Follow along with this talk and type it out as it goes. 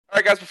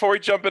right, guys, before we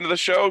jump into the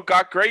show,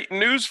 got great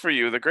news for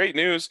you. The great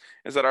news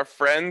is that our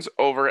friends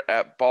over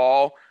at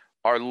Ball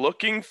are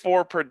looking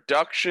for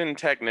production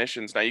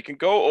technicians. Now, you can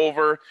go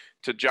over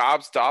to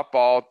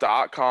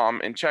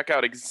jobs.ball.com and check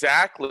out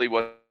exactly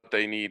what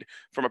they need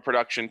from a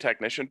production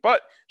technician.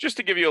 But just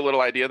to give you a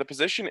little idea, the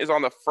position is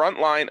on the front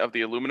line of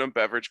the aluminum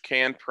beverage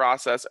can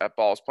process at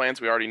Ball's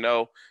plants. We already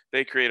know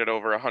they created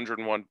over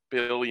 101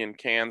 billion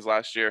cans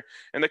last year.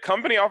 And the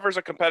company offers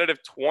a competitive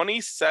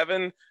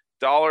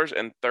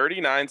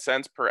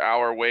 $27.39 per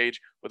hour wage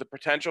with a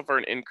potential for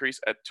an increase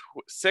at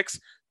 6,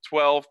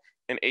 12,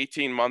 and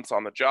 18 months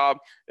on the job.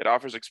 It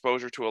offers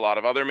exposure to a lot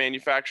of other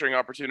manufacturing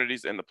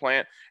opportunities in the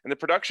plant. And the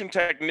production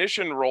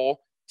technician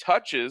role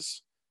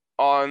touches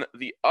on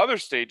the other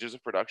stages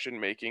of production,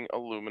 making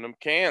aluminum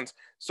cans.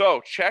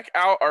 So check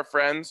out our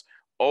friends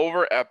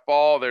over at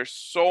Ball. There's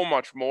so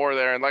much more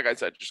there. And like I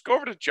said, just go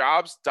over to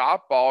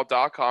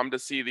jobs.ball.com to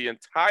see the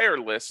entire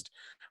list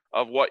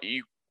of what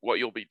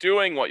you'll be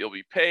doing, what you'll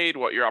be paid,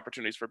 what your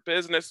opportunities for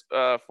business,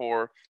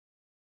 for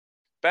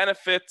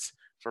benefits,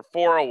 for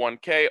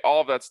 401k, all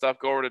of that stuff.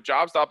 Go over to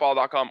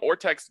jobs.ball.com or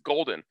text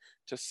GOLDEN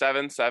to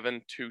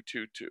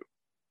 77222.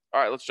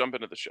 All right, let's jump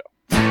into the show.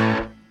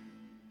 Number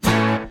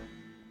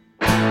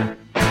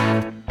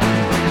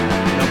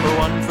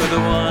one for the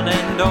one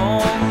and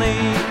only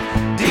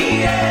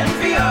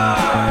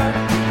DNVR.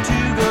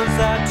 Two goes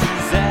out to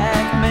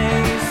Zach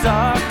Mays,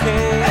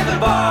 Arcade, and the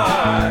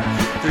bar.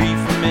 Three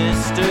for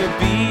Mr.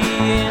 B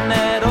in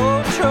that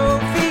old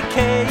trophy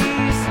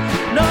case.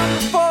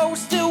 Number four we're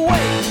still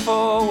waiting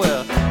for,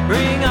 well,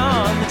 bring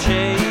on the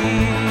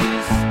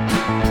chase.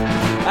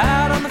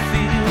 Out on the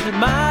field at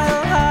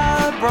Mile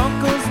High,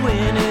 Broncos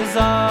win is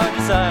our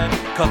desire.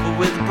 Coupled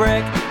with a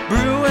break,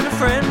 brew and a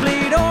friend,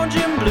 bleed orange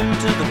and blue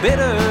to the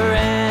bitter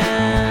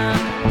end.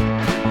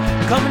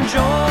 Come and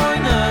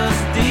join us,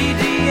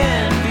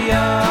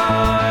 DNVR.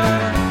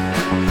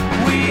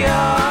 We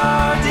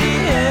are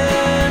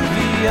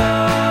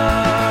DNVR.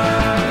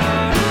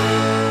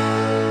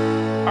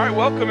 All right,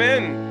 welcome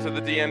in to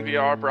the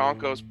DNVR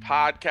Broncos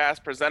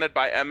Podcast presented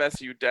by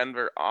MSU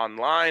Denver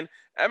Online.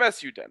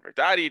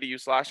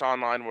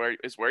 msudenver.edu/online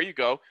is where you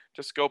go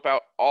to scope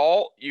out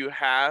all you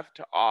have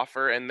to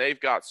offer, and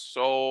they've got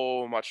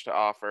so much to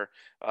offer,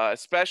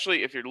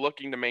 especially if you're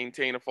looking to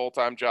maintain a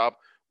full-time job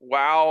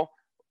while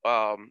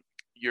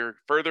you're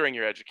furthering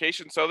your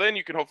education. So then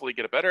you can hopefully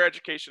get a better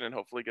education and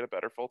hopefully get a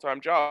better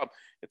full-time job.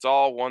 It's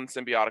all one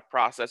symbiotic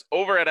process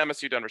over at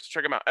MSU Denver. So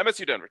check them out,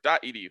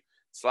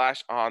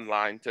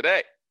 msudenver.edu/online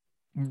today.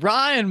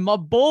 Ryan, my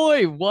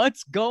boy,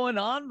 what's going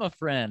on, my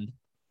friend?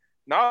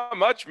 Not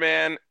much,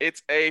 man.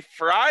 It's a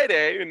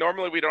Friday.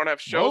 Normally we don't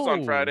have shows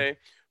on Friday,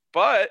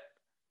 but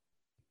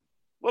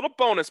little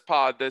bonus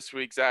pod this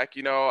week, Zach.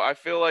 You know, I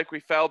feel like we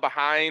fell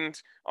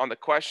behind on the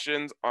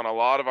questions on a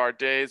lot of our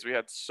days. We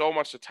had so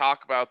much to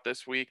talk about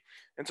this week.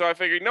 And so I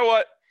figured, you know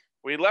what?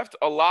 We left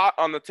a lot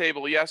on the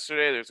table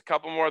yesterday. There's a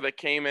couple more that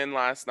came in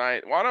last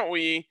night. Why don't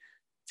we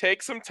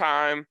take some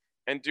time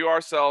and do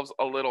ourselves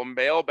a little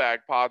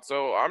mailbag pod?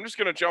 So I'm just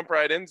going to jump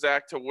right in,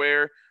 Zach, to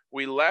where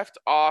we left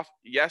off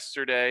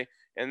yesterday,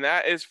 and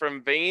that is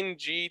from Vane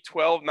G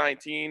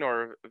 1219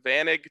 or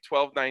Vanig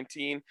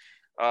 1219.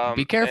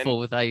 Be careful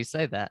with how you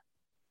say that.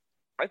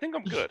 I think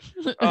I'm good.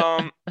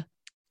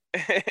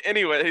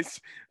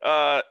 Anyways,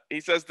 he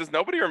says, does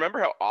nobody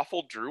remember how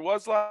awful Drew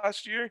was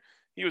last year?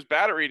 He was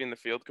bad at reading the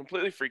field,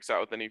 completely freaks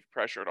out with any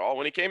pressure at all.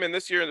 When he came in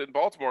this year in the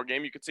Baltimore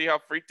game, you could see how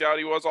freaked out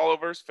he was all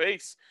over his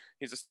face.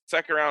 He's a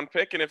second-round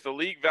pick, and if the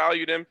league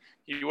valued him,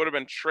 he would have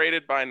been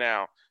traded by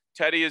now.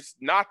 Teddy is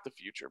not the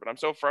future, but I'm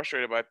so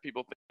frustrated by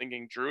people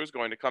thinking Drew is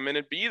going to come in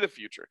and be the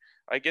future.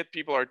 I get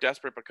people are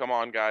desperate, but come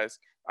on, guys.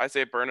 I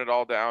say burn it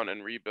all down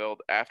and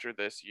rebuild. After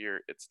this year,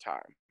 it's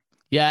time.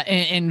 Yeah,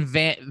 and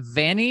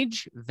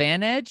Vantage?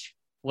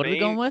 What are we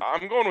going with?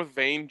 I'm going with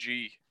Vane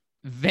G.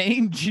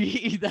 Vane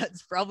G,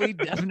 that's probably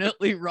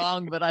definitely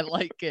wrong, but I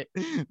like it.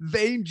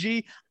 Vane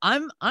G,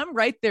 I'm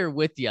right there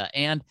with you.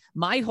 And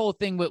my whole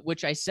thing,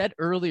 which I said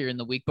earlier in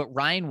the week, but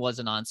Ryan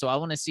wasn't on, so I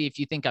want to see if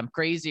you think I'm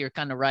crazy or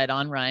kind of right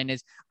on, Ryan,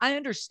 is I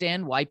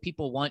understand why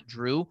people want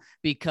Drew,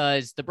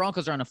 because the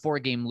Broncos are on a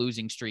 4-game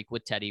losing streak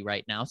with Teddy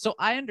right now. So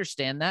I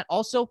understand that.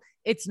 Also,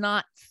 it's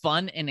not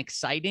fun and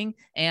exciting,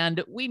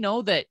 and we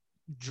know that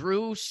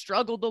Drew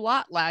struggled a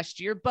lot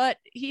last year, but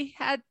he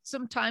had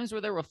some times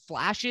where there were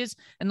flashes,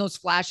 and those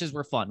flashes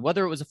were fun,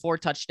 whether it was a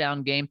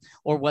 4-touchdown game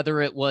or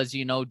whether it was,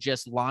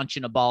 just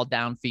launching a ball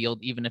downfield,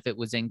 even if it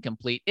was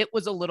incomplete. It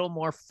was a little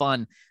more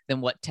fun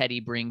than what Teddy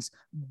brings.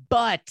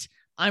 But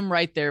I'm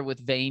right there with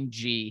Vane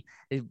G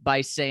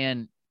by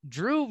saying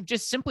Drew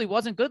just simply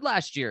wasn't good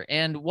last year.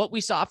 And what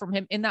we saw from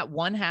him in that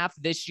one half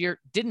this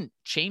year didn't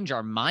change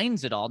our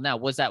minds at all. Now,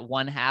 was that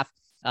one half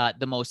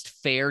the most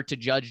fair to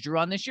judge Drew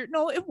on this year?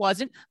 No, it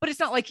wasn't, but it's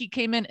not like he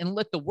came in and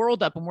lit the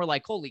world up and we're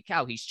like, holy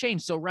cow, he's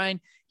changed. So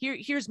Ryan,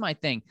 here's my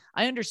thing.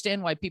 I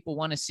understand why people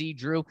want to see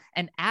Drew,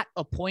 and at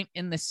a point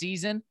in the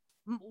season,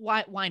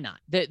 Why not?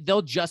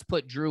 They'll just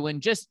put Drew in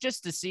just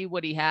to see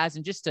what he has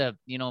and just to,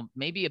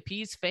 maybe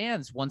appease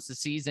fans once the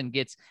season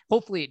gets,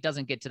 hopefully it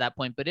doesn't get to that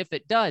point, but if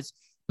it does,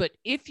 but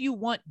if you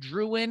want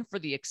Drew in for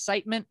the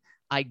excitement,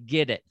 I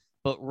get it.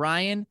 But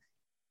Ryan,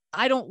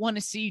 I don't want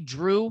to see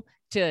Drew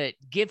to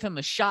give him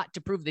a shot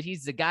to prove that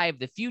he's the guy of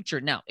the future.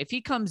 Now, if he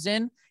comes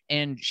in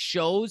and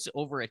shows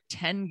over a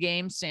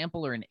 10-game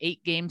sample or an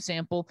 8-game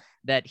sample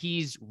that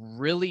he's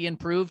really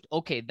improved,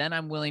 okay, then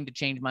I'm willing to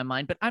change my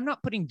mind. But I'm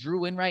not putting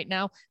Drew in right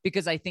now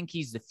because I think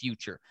he's the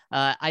future.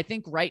 I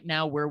think right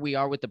now where we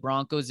are with the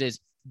Broncos is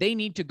they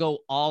need to go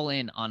all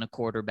in on a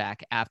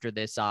quarterback after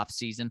this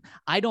offseason.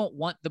 I don't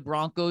want the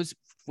Broncos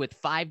with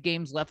 5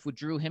 games left with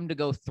Drew, him to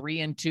go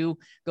 3-2,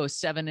 go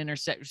 7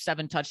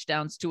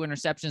 touchdowns, 2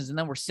 interceptions. And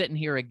then we're sitting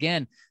here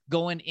again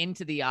going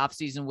into the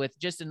offseason with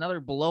just another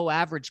below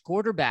average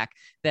quarterback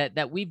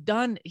that we've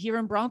done here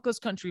in Broncos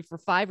country for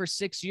 5 or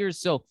 6 years.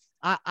 So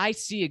I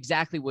see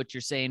exactly what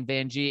you're saying,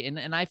 Vanjie,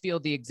 and I feel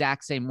the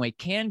exact same way.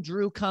 Can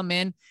Drew come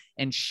in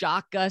and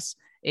shock us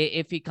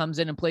if he comes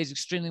in and plays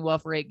extremely well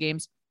for 8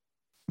 games?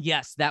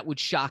 Yes, that would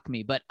shock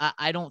me, but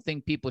I don't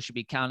think people should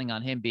be counting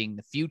on him being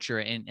the future,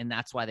 and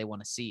that's why they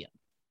want to see him.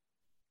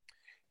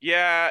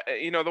 Yeah,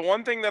 the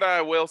one thing that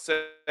I will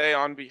say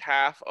on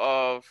behalf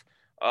of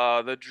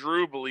the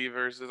Drew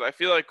believers is I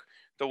feel like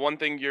the one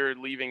thing you're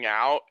leaving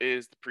out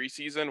is the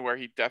preseason where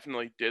he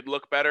definitely did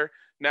look better.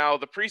 Now,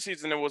 the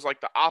preseason, it was like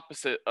the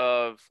opposite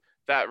of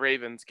that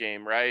Ravens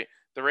game, right?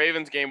 The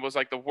Ravens game was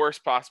like the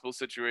worst possible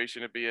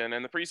situation to be in,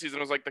 and the preseason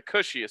was like the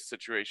cushiest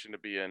situation to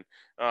be in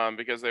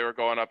because they were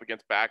going up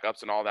against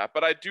backups and all that.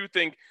 But I do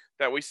think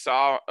that we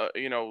saw,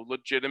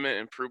 legitimate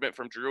improvement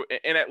from Drew,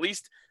 and at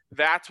least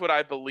that's what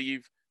I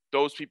believe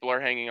those people are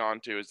hanging on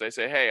to is they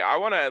say, hey, I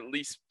want to at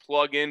least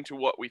plug into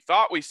what we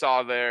thought we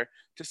saw there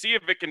to see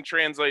if it can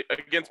translate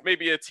against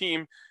maybe a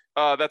team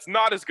that's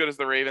not as good as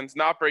the Ravens,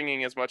 not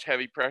bringing as much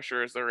heavy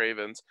pressure as the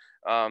Ravens.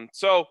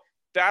 So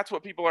that's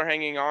what people are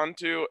hanging on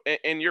to.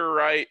 And you're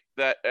right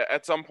that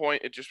at some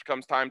point it just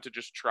becomes time to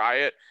just try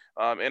it.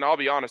 And I'll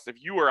be honest,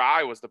 if you or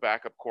I was the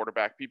backup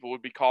quarterback, people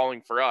would be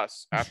calling for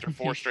us after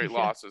 4 straight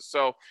losses.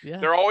 So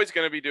they're always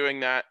going to be doing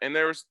that.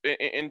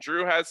 And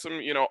Drew has some,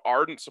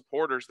 ardent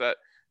supporters that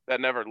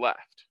never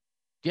left.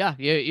 Yeah,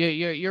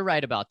 you're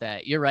right about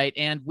that. You're right.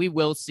 And we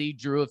will see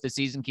Drew if the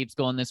season keeps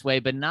going this way,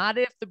 but not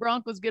if the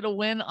Broncos get a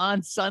win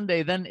on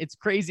Sunday. Then it's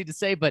crazy to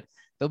say, but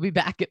they'll be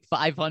back at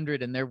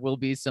 500 and there will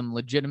be some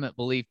legitimate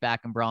belief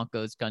back in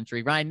Broncos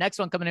country. Ryan, next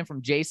one coming in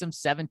from Jason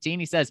 17.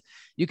 He says,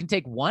 you can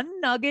take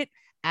one Nugget,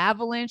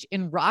 Avalanche,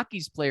 and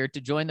Rockies player to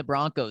join the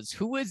Broncos.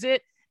 Who is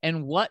it?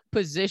 And what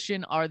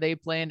position are they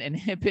playing? And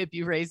Hip Hip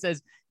Ray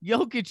says,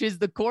 Jokic is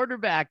the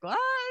quarterback. I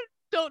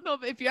don't know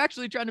if you're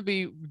actually trying to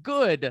be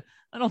good.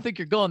 I don't think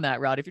you're going that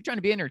route. If you're trying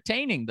to be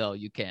entertaining, though,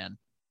 you can.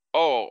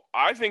 Oh,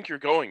 I think you're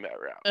going that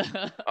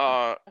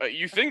route.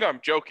 You think I'm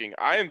joking.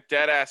 I am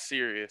dead ass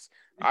serious.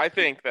 I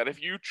think that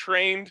if you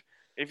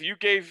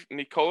gave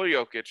Nikola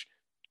Jokic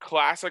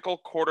classical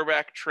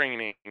quarterback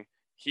training,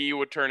 he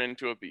would turn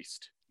into a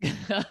beast.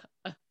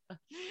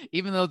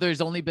 Even though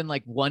there's only been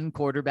like one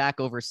quarterback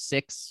over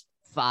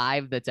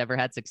 6'5" that's ever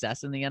had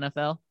success in the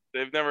NFL.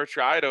 They've never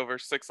tried over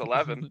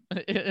 6'11".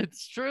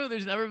 It's true.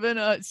 There's never been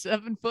a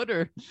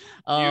 7-footer.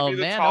 You'd be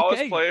the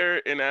tallest player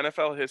in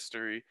NFL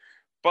history.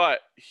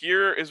 But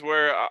here is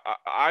where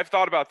I've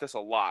thought about this a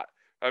lot.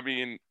 I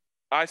mean,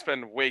 I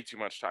spend way too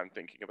much time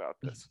thinking about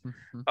this.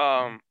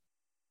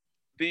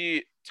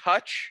 The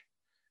touch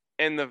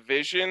and the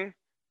vision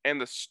and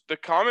the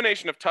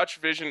combination of touch,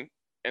 vision,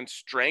 and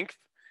strength,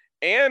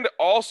 and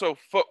also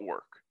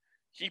footwork.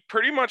 He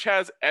pretty much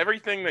has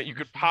everything that you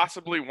could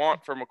possibly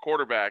want from a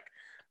quarterback.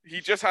 He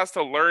just has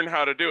to learn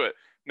how to do it.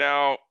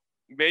 Now,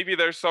 maybe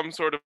there's some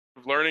sort of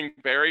learning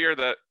barrier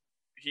that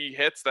he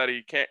hits that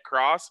he can't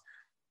cross.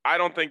 I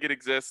don't think it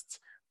exists.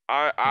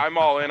 I'm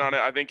all in on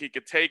it. I think he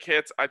could take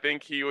hits. I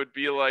think he would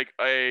be like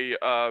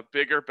a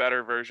bigger,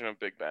 better version of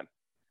Big Ben.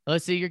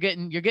 Let's see. You're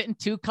getting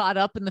too caught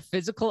up in the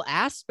physical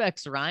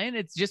aspects, Ryan.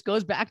 It just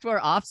goes back to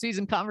our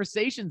offseason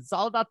conversations. It's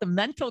all about the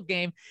mental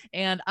game.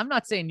 And I'm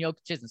not saying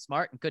Jokic isn't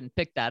smart and couldn't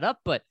pick that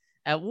up, but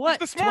at what?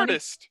 He's the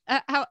smartest.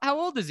 How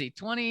old is he?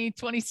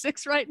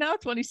 26 right now?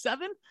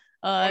 27?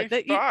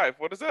 25.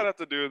 What does that have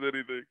to do with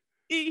anything?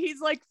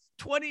 He's like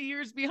 20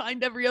 years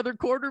behind every other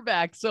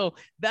quarterback. So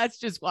that's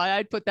just why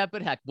I'd put that.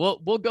 But heck, we'll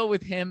go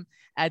with him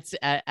as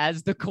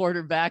the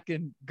quarterback,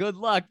 and good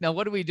luck. Now,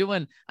 what are we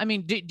doing? I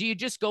mean, do you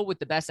just go with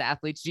the best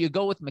athletes? Do you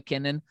go with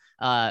McKinnon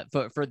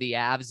for the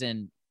Avs,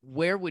 and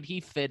where would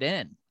he fit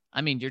in?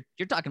 I mean,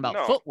 you're talking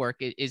about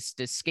footwork. Does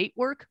skate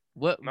work?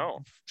 What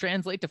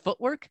translate to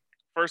footwork?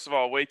 First of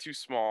all, way too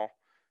small.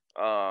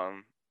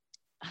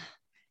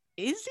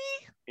 Is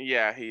he?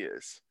 Yeah, he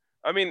is.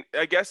 I mean,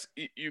 I guess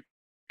you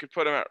could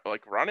put him at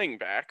like running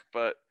back,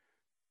 but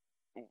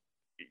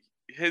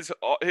his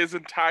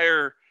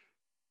entire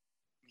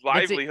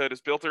livelihood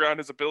is built around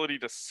his ability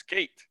to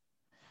skate.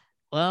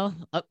 Well,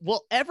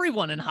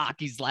 everyone in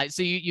hockey's life.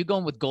 So you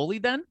going with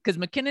goalie then? Because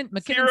McKinnon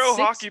Zero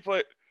hockey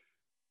play.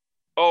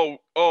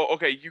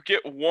 Okay. You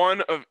get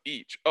one of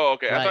each. Oh,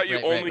 okay. I thought you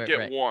only get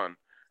Right. one.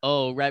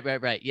 Oh,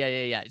 right.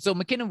 Yeah. So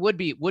McKinnon would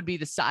be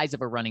the size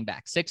of a running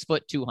back, 6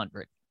 foot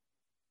 200.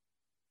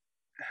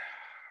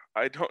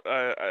 I don't.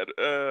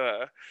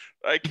 I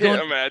can't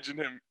Going. imagine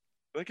him.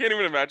 I can't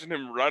even imagine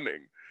him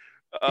running.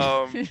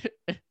 Um,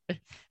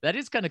 That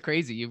is kind of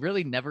crazy. You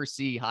really never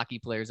see hockey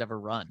players ever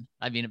run.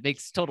 I mean, it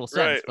makes total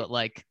sense, right. but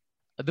like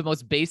the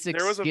most basic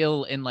There was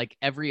skill in like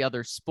every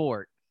other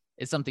sport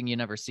is something you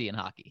never see in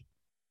hockey.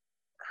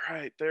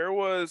 Right. There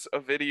was a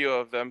video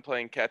of them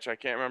playing catch. I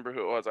can't remember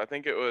who it was. I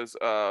think it was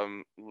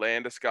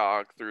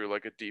Landeskog threw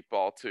like a deep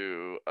ball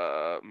to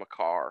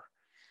Makar.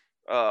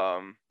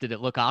 Did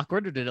it look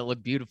awkward or did it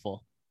look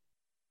beautiful?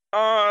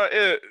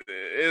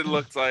 It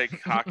looked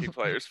like hockey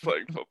players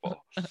playing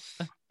football.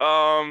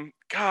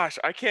 Gosh,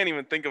 I can't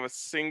even think of a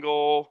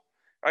single.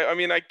 I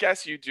mean, I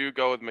guess you do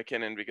go with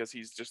McKinnon because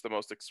he's just the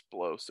most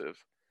explosive.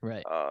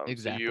 Right. So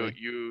Exactly.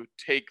 you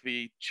take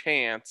the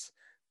chance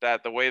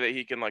that the way that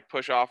he can like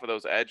push off of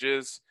those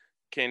edges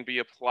can be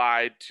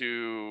applied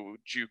to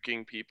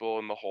juking people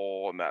in the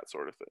hole and that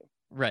sort of thing.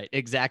 Right.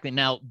 Exactly.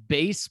 Now,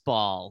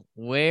 baseball,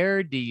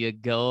 where do you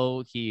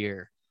go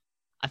here?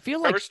 I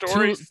feel Trevor like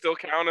Story still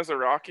count as a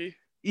Rocky?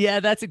 Yeah,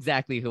 that's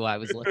exactly who I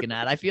was looking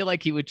at. I feel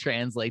like he would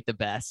translate the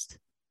best.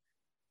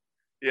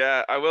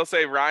 Yeah, I will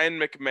say Ryan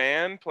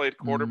McMahon played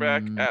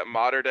quarterback at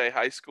Mater Dei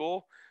High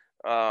School,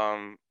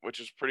 which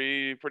is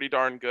pretty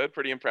darn good,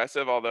 pretty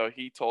impressive. Although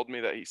he told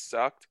me that he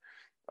sucked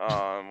when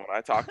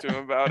I talked to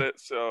him about it.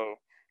 So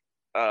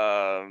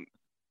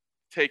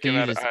take So him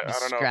you at just I don't know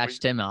if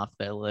scratched him off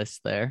the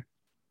list there.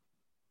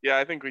 yeah,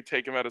 I think we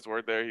take him at his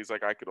word there. He's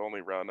like, I could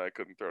only run, I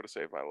couldn't throw to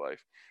save my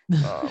life,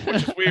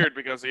 which is weird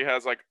because he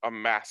has like a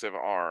massive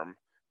arm.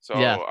 So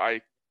Yeah.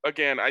 I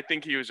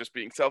think he was just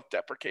being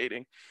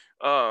self-deprecating.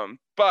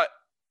 But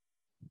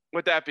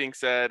with that being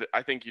said,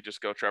 I think you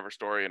just go Trevor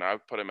Story, and I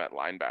would put him at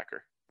linebacker.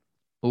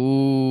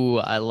 Ooh,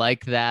 I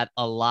like that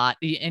a lot.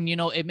 And, you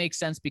know, it makes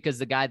sense because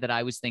the guy that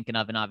I was thinking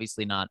of, and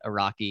obviously not a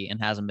Rocky and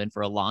hasn't been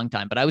for a long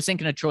time, but I was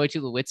thinking of Troy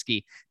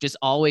Tulowitzki, just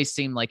always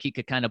seemed like he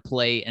could kind of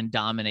play and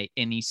dominate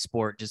any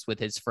sport just with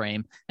his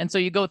frame. And so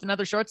you go with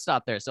another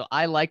shortstop there. So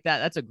I like that.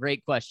 That's a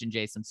great question,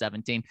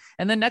 Jason17.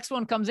 And the next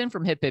one comes in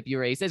from Hip Hip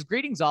Ure. He says,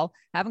 greetings all.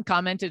 Haven't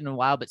commented in a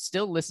while, but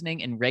still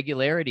listening in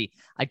regularity.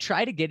 I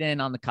try to get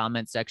in on the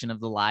comment section of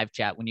the live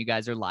chat when you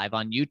guys are live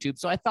on YouTube.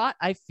 So I thought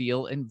I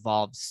feel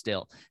involved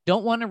still.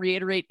 Don't want to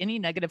reiterate any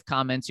negative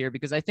comments here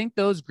because I think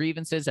those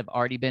grievances have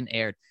already been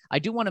aired. I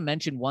do want to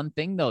mention one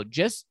thing though.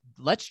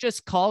 Let's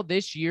just call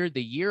this year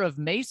the year of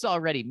Mace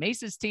already.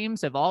 Mace's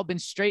teams have all been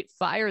straight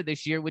fire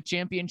this year with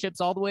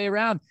championships all the way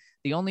around.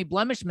 The only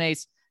blemish,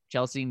 Mace,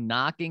 Chelsea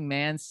knocking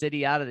Man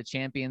City out of the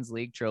Champions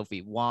League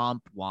trophy. Womp,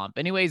 womp.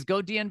 Anyways,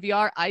 go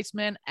DNVR,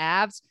 Iceman,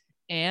 Avs,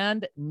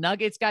 and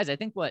Nuggets. Guys, I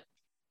think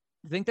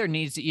there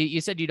needs to, you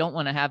said you don't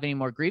want to have any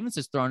more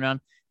grievances thrown around.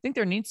 I think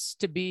there needs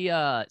to be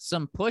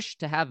some push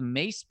to have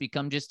Mace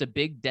become just a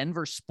big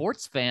Denver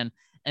sports fan,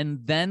 and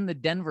then the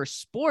Denver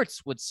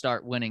sports would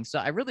start winning. So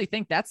I really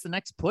think that's the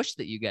next push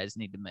that you guys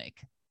need to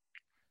make.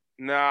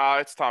 No,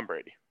 it's Tom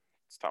Brady.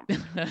 It's Tom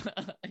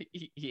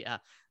Brady. Yeah,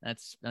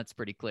 that's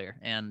pretty clear.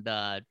 And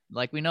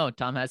like we know,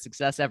 Tom has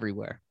success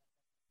everywhere.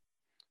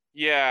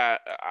 Yeah,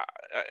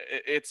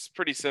 it's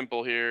pretty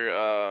simple here.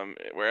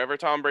 Wherever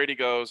Tom Brady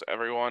goes,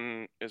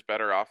 everyone is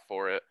better off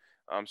for it.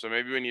 So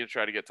maybe we need to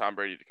try to get Tom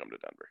Brady to come to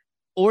Denver.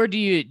 Or do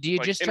you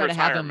like just try to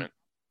have him?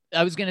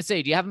 I was gonna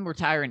say, do you have him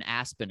retire in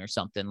Aspen or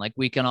something? Like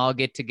we can all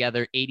get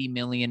together $80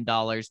 million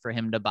for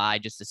him to buy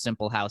just a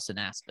simple house in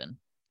Aspen.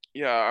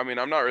 Yeah, I mean,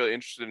 I'm not really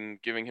interested in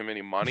giving him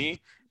any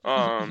money,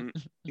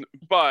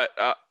 but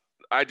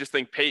I just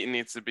think Peyton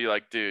needs to be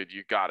like, dude,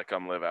 you got to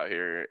come live out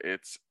here.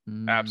 It's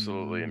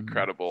absolutely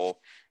incredible.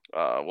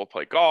 We'll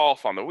play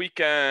golf on the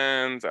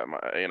weekends at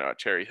at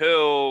Cherry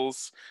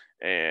Hills,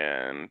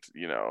 and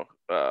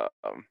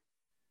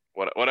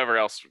whatever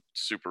else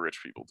super rich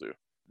people do.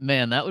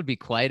 Man, that would be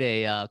quite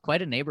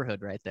a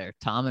neighborhood right there.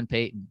 Tom and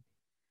Peyton.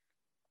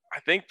 I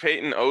think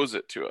Peyton owes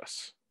it to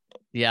us.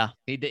 Yeah,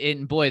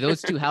 and boy,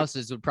 those two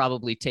houses would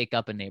probably take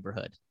up a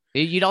neighborhood.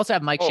 You'd also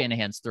have Mike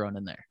Shanahan's thrown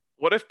in there.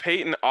 What if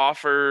Peyton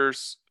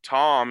offers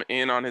Tom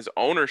in on his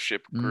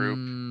ownership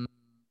group?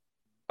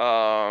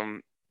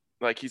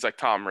 Like he's like,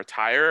 Tom,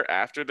 retire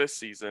after this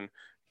season.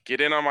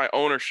 Get in on my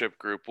ownership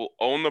group. We'll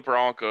own the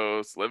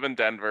Broncos, live in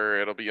Denver.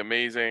 It'll be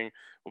amazing.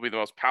 We'll be the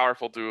most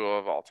powerful duo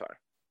of all time.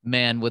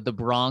 Man, would the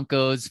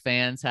Broncos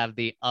fans have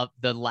the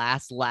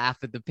last laugh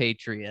at the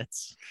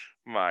Patriots?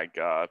 My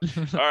God.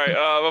 All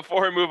right.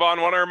 Before we move on,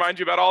 I want to remind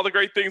you about all the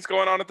great things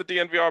going on at the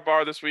DNVR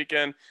bar this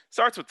weekend.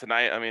 Starts with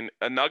tonight. I mean,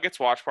 a Nuggets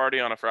watch party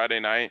on a Friday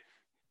night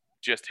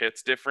just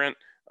hits different.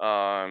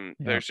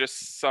 There's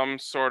just some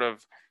sort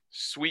of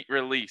sweet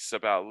release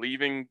about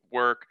leaving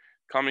work,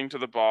 coming to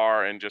the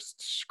bar, and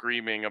just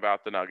screaming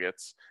about the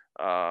Nuggets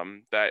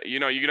that, you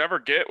never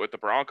get with the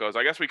Broncos.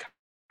 I guess we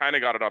kind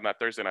of got it on that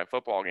Thursday night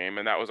football game,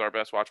 and that was our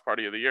best watch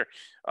party of the year.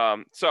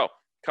 So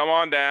come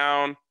on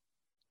down,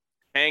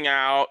 hang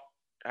out,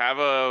 have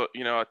a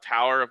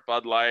tower of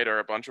Bud Light or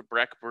a bunch of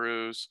Breck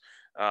brews,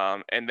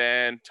 And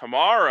then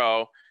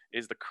tomorrow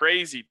is the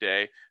crazy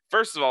day.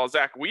 First of all,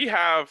 Zach, we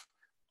have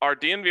our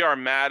DNVR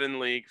Madden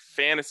League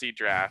fantasy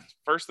draft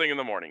first thing in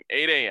the morning,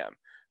 8 a.m.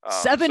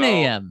 7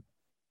 a.m.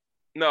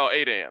 No,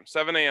 8 a.m.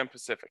 7 a.m.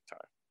 Pacific time,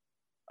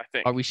 I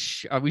think.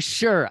 Are we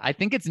sure? I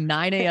think it's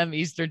 9 a.m.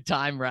 Eastern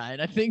time, Ryan.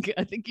 I think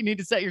you need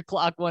to set your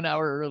clock 1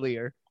 hour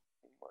earlier.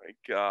 Oh my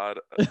God.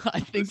 I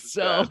think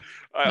so. Bad.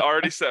 I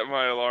already set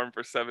my alarm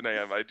for 7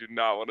 a.m. I do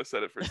not want to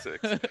set it for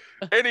 6.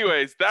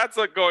 Anyways, that's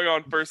like going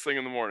on first thing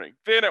in the morning.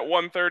 Then at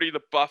 1:30,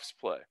 the Buffs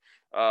play.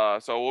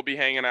 So we'll be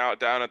hanging out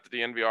down at the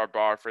DNVR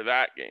bar for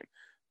that game.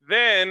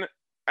 Then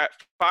at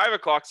 5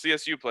 o'clock,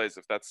 CSU plays,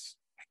 if that's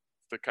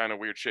the kind of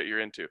weird shit you're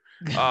into.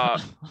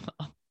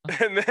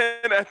 And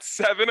then at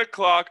 7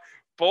 o'clock,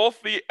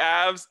 both the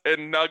Avs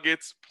and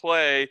Nuggets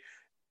play.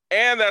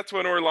 And that's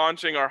when we're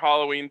launching our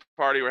Halloween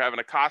party. We're having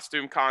a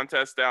costume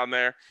contest down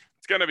there.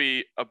 It's going to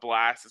be a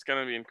blast. It's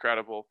going to be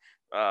incredible.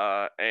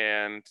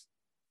 And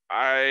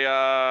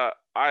I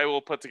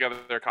will put together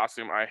their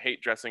costume. I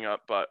hate dressing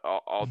up, but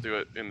I'll do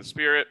it in the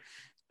spirit.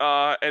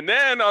 And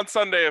then on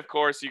Sunday, of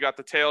course, you got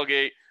the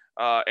tailgate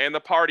and the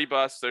party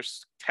bus.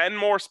 There's 10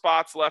 more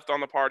spots left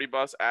on the party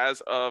bus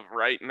as of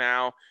right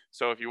now.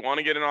 So if you want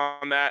to get in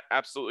on that,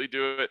 absolutely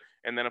do it.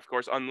 And then, of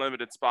course,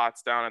 unlimited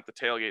spots down at the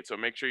tailgate. So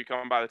make sure you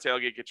come by the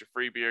tailgate, get your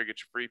free beer, get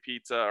your free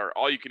pizza, or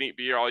all you can eat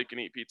beer, all you can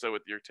eat pizza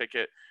with your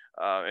ticket.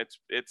 It's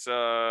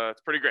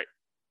pretty great.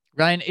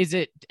 Ryan, is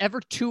it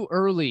ever too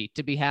early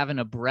to be having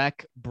a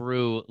Breck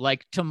brew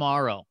like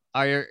tomorrow?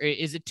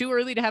 Is it too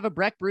early to have a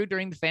Breck brew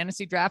during the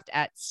fantasy draft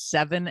at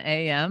 7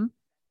 a.m.?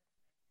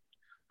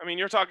 I mean,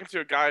 you're talking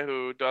to a guy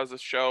who does a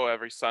show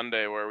every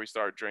Sunday where we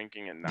start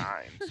drinking at 9.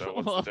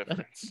 So what's the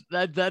difference?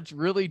 That's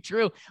really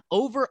true.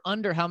 Over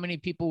under how many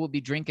people will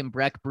be drinking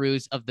Breck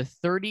brews of the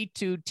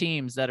 32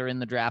 teams that are in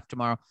the draft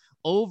tomorrow?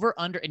 Over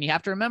under, and you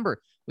have to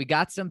remember, we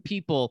got some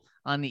people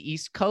on the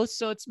East Coast,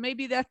 so it's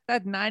maybe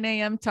that 9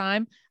 a.m.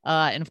 time.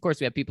 And of course,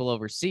 we have people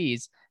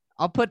overseas.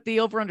 I'll put the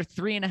over under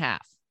 3.5.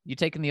 You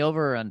taking the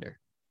over or under?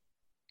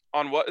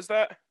 On what is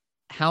that?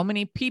 How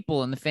many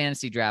people in the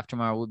fantasy draft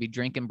tomorrow will be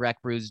drinking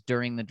Breck brews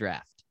during the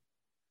draft?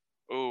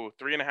 Ooh,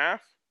 3.5?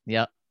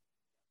 Yep.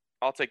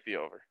 I'll take the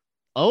over.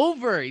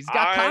 Over. He's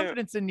got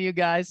confidence in you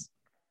guys.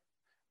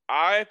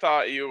 I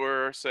thought you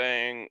were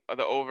saying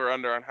the over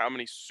under on how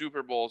many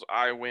Super Bowls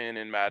I win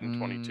in Madden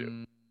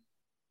 22.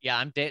 Yeah,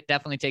 I'm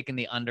definitely taking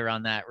the under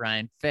on that,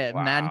 Ryan.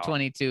 Wow. Madden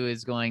 22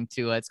 is going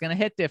to it's going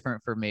to hit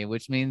different for me,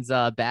 which means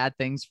bad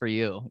things for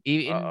you.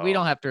 We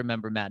don't have to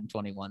remember Madden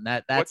 21.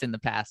 That's in the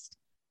past.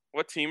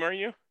 What team are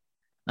you?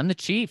 I'm the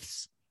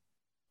Chiefs.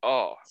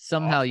 Oh,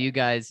 somehow awesome. you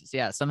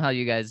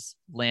guys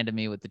landed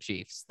me with the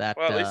Chiefs. That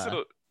well,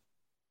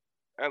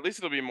 at least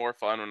it'll be more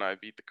fun when I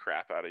beat the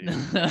crap out of you.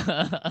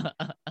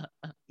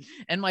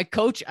 And my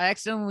coach, I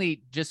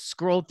accidentally just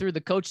scrolled through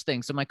the coach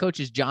thing. So my coach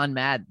is John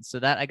Madden. So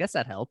I guess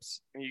that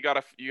helps.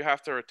 You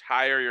have to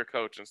retire your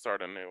coach and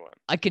start a new one.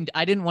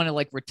 I didn't want to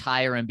like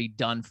retire and be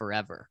done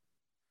forever.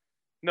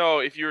 No,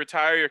 if you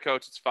retire your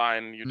coach, it's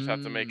fine. You just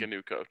have to make a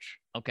new coach.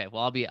 Okay,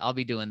 well, I'll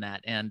be doing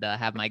that and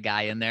have my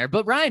guy in there.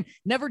 But Ryan,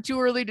 never too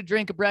early to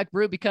drink a Breck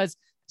brew because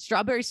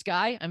Strawberry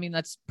Sky, I mean,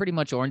 that's pretty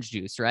much orange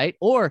juice, right?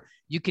 Or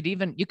you could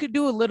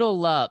do a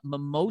little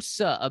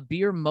mimosa, a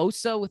beer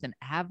mosa with an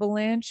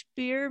Avalanche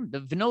beer.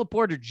 The Vanilla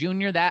Porter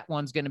Jr., that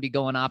one's going to be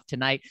going off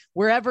tonight.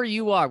 Wherever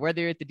you are,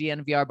 whether you're at the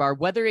DNVR bar,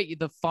 whether at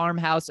the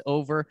farmhouse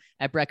over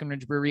at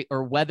Breckenridge Brewery,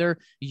 or whether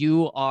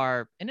you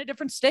are in a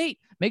different state,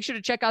 make sure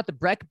to check out the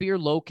Breck Beer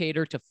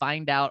Locator to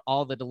find out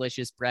all the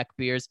delicious Breck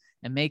beers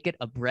and make it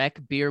a Breck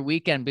Beer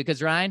weekend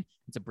because, Ryan,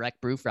 it's a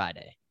Breck Brew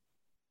Friday.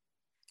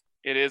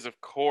 It is, of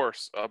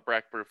course, a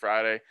Breck Brew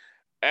Friday.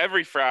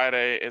 Every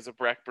Friday is a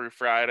Breck Brew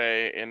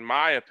Friday, in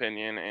my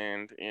opinion,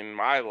 and in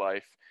my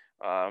life.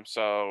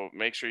 So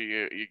make sure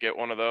you get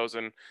one of those.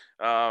 And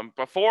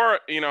before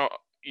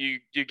you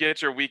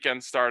get your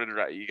weekend started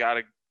right, you got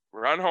to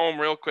run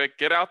home real quick,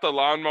 get out the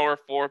Lawnmower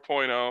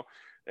 4.0,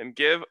 and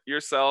give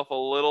yourself a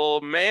little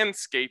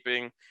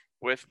manscaping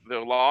with the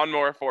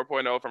Lawnmower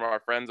 4.0 from our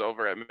friends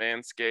over at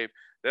Manscaped.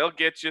 They'll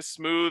get you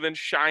smooth and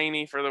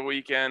shiny for the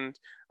weekend.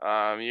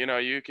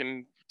 You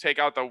can take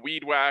out the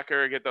weed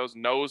whacker, get those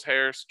nose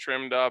hairs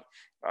trimmed up.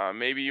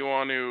 Maybe you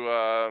want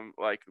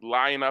to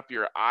line up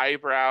your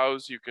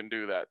eyebrows. You can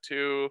do that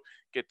too.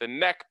 Get the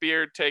neck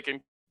beard taken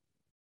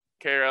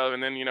care of,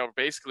 and then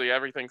basically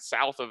everything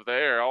south of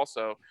there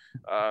also.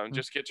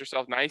 Just get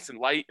yourself nice and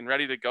light and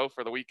ready to go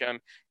for the weekend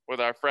with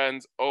our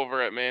friends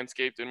over at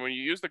Manscaped. And when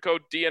you use the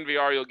code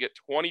DNVR, you'll get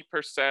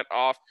 20%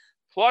 off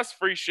plus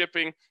free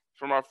shipping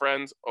from our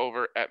friends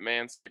over at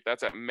Manscaped.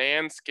 That's at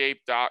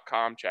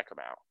manscaped.com. Check them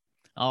out.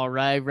 All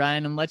right,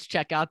 Ryan, and let's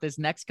check out this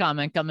next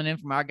comment coming in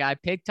from our guy,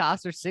 Pig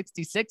Tosser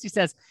 66. He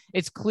says,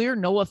 it's clear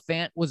Noah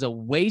Fant was a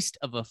waste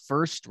of a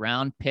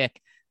first-round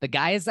pick. The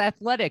guy is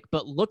athletic,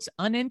 but looks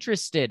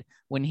uninterested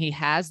when he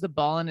has the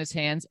ball in his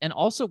hands and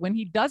also when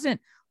he doesn't.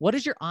 What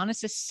is your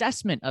honest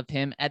assessment of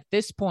him at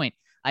this point?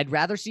 I'd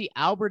rather see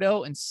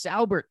Alberto and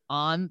Saubert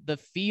on the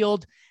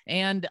field.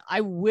 And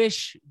I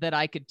wish that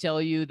I could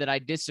tell you that I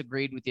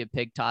disagreed with you,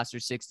 Pig Tosser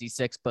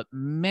 66, but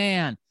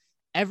man,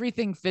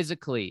 everything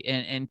physically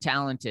and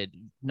talented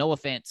Noah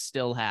Fant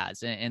still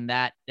has, and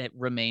that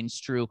remains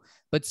true.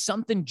 But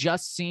something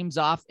just seems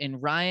off.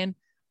 And Ryan,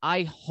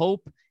 I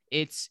hope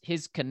it's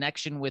his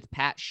connection with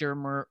Pat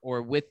Shurmur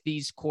or with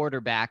these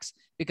quarterbacks,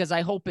 because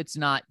I hope it's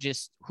not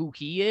just who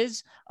he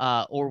is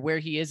or where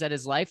he is at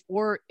his life,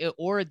 or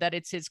that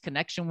it's his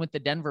connection with the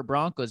Denver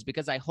Broncos,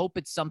 because I hope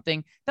it's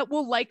something that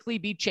will likely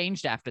be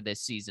changed after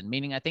this season,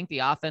 meaning I think the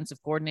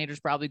offensive coordinator is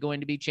probably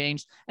going to be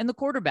changed and the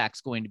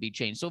quarterback's going to be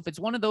changed. So if it's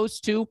one of those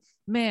two,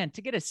 man,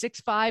 to get a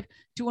 6'5",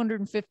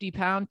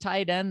 250-pound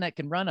tight end that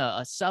can run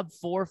a sub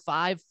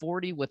 4.5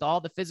 40 with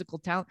all the physical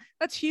talent,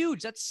 that's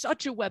huge. That's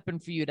such a weapon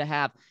for you to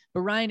have.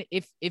 But Ryan,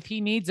 if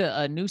he needs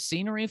a new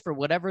scenery for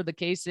whatever the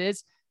case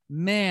is,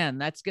 man,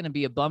 that's going to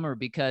be a bummer,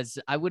 because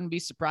I wouldn't be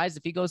surprised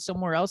if he goes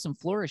somewhere else and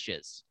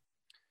flourishes.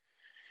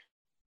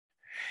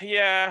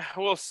 Yeah,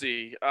 we'll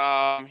see.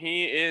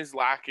 He is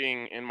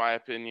lacking, in my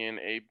opinion,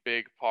 a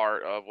big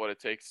part of what it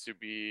takes to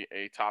be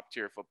a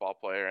top-tier football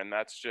player, and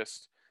that's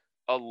just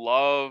a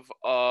love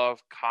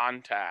of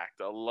contact,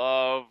 a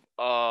love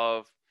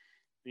of,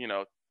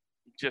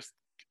 just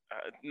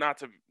not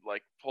to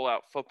like pull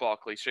out football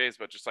cliches,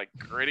 but just like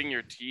gritting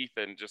your teeth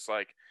and just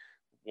like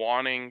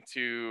wanting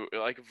to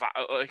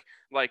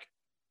like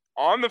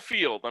on the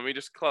field. Let me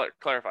just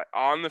clarify.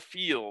 On the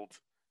field,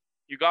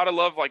 you gotta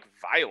love like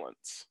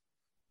violence.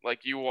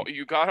 Like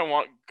you gotta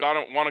want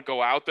to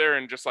go out there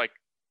and just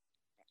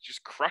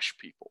crush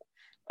people.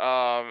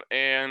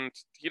 And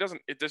he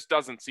doesn't. It just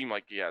doesn't seem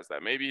like he has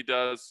that. Maybe he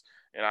does,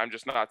 and I'm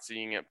just not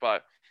seeing it.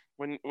 But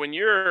when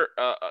you're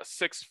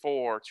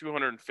 6'4",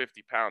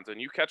 250 pounds,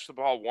 and you catch the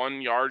ball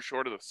 1 yard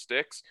short of the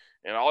sticks,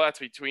 and all that's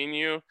between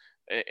you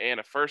and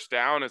a first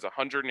down as a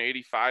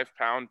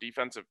 185-pound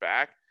defensive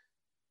back,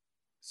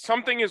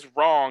 something is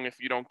wrong if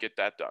you don't get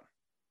that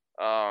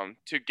done.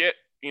 To get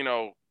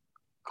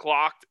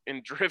clocked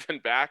and driven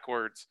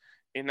backwards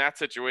in that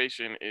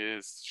situation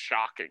is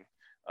shocking.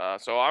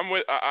 So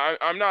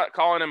I'm not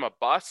calling him a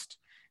bust,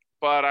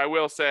 but I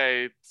will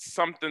say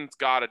something's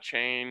got to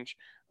change,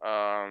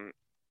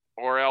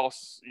 or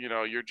else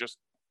you're just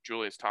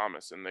Julius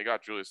Thomas, and they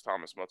got Julius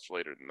Thomas much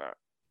later than that.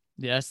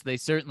 Yes, they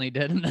certainly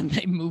did. And then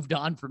they moved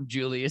on from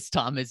Julius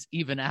Thomas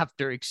even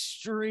after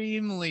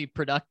extremely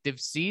productive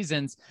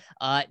seasons.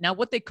 Now,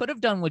 what they could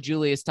have done with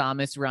Julius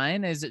Thomas,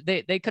 Ryan, is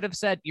they could have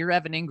said, you're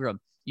Evan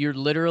Ingram. You're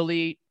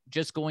literally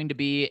just going to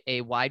be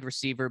a wide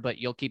receiver, but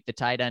you'll keep the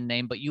tight end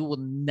name, but you will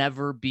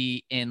never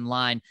be in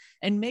line.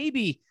 And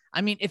maybe,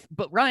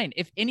 Ryan,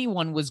 if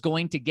anyone was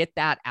going to get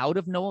that out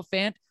of Noah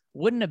Fant,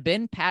 wouldn't have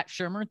been Pat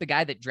Shurmur, the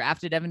guy that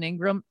drafted Evan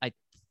Ingram. I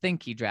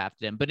think he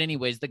drafted him, but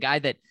anyways, the guy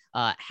that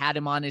had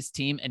him on his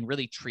team and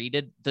really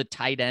treated the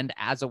tight end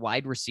as a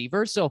wide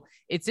receiver. So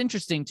it's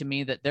interesting to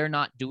me that they're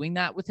not doing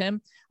that with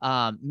him.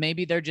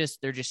 Maybe they're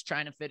just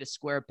trying to fit a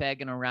square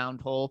peg in a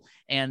round hole.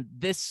 And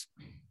this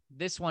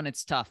one,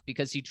 it's tough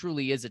because he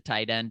truly is a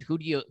tight end. Who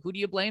do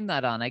you blame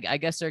that on? I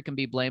guess there can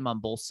be blame on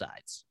both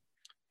sides.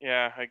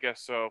 Yeah, I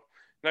guess so.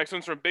 Next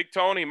one's from Big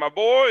Tony. My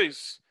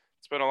boys.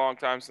 It's been a long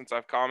time since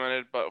I've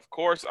commented, but of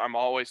course I'm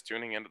always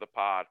tuning into the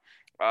pod.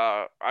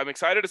 I'm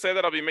excited to say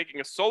that I'll be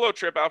making a solo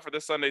trip out for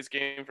this Sunday's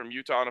game from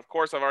Utah. And of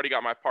course, I've already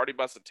got my party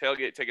bus and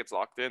tailgate tickets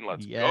locked in.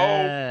 Let's go.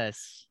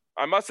 Yes.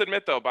 I must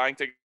admit, though, buying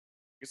tickets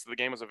to the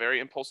game was a very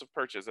impulsive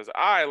purchase, as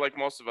I, like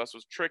most of us,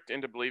 was tricked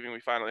into believing we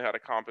finally had a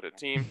competent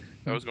team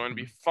that was going to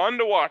be fun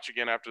to watch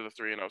again after the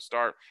 3-0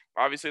 start.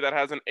 Obviously, that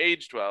hasn't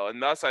aged well,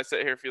 and thus I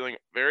sit here feeling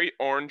very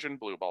orange and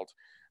blue-balled.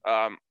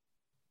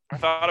 I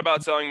thought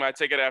about selling my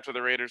ticket after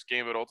the Raiders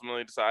game, but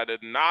ultimately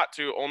decided not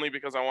to, only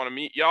because I want to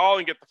meet y'all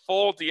and get the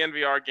full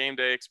DNVR game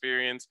day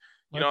experience.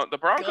 The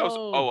Broncos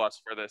owe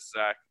us for this,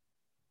 Zach.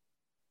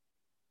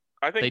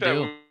 I think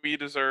we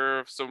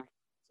deserve some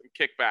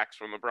kickbacks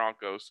from the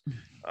Broncos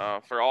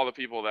for all the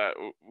people that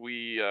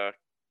we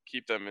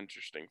keep them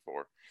interesting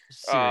for.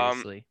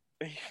 Seriously.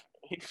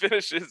 He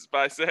finishes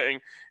by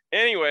saying,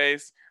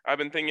 anyways, I've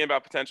been thinking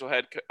about potential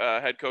head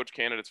coach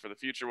candidates for the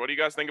future. What do you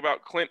guys think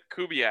about Klint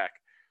Kubiak?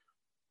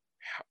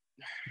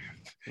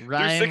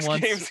 Ryan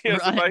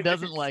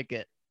doesn't like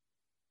it.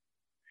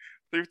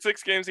 Through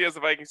 6 games, he has the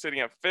Vikings sitting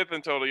at 5th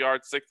in total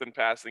yards, 6th in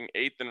passing,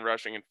 8th in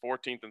rushing, and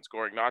 14th in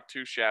scoring. Not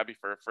too shabby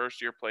for a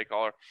first-year play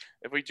caller.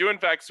 If we do, in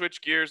fact,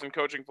 switch gears in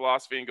coaching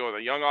philosophy and go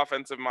with a young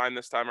offensive mind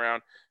this time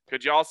around,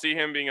 could y'all see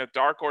him being a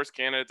dark horse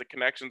candidate? The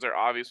connections are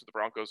obvious with the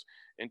Broncos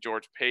and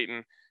George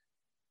Payton.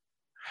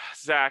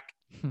 Zach,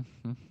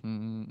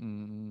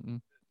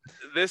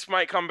 this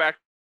might come back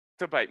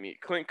to bite me.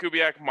 Klint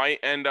Kubiak might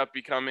end up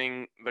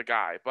becoming the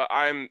guy, but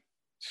I'm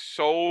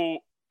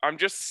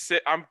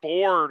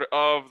bored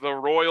of the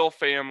royal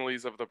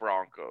families of the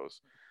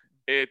Broncos.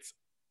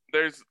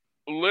 There's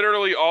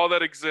literally all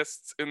that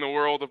exists in the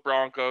world of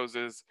Broncos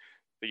is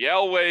the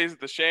Elways,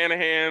 the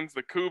Shanahans,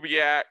 the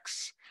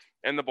Kubiaks,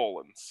 and the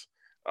Bolins.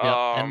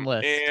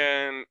 Yep,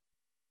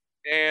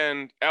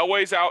 And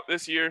Elway's out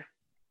this year.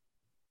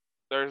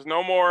 There's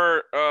no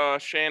more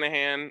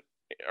Shanahan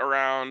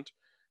around.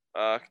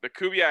 The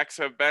Kubiaks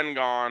have been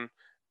gone,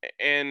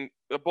 and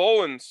the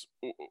Bolins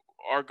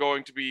are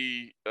going to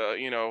be,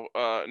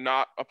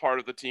 not a part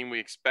of the team we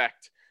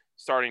expect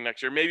starting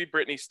next year. Maybe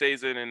Brittany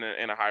stays in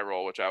a high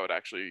role, which I would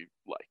actually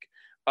like.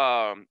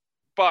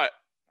 But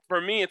for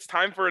me, it's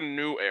time for a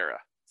new era.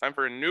 It's time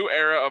for a new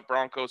era of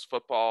Broncos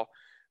football.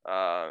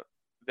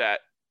 That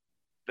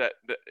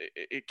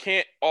it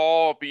can't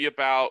all be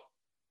about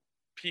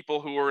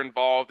people who were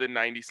involved in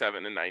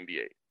 97 and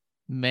 98.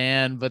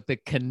 Man, but the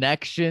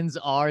connections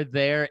are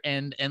there.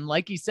 And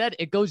like you said,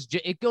 it goes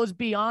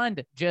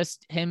beyond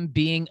just him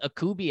being a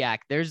Kubiak.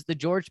 There's the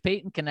George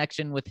Payton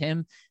connection with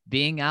him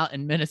being out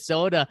in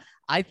Minnesota.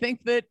 I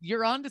think that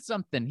you're onto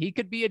something. He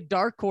could be a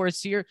dark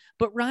horse here.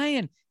 But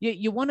Ryan,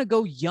 you want to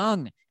go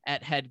young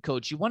at head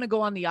coach. You want to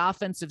go on the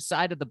offensive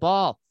side of the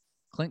ball.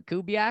 Klint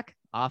Kubiak,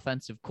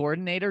 offensive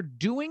coordinator,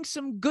 doing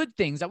some good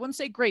things. I wouldn't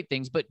say great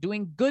things, but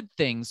doing good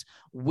things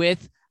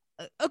with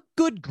a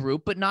good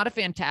group, but not a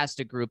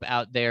fantastic group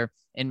out there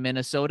in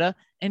Minnesota.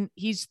 And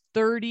he's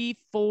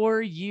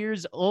 34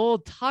 years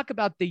old. Talk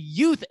about the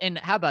youth. And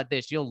how about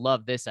this? You'll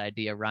love this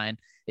idea, Ryan.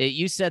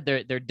 You said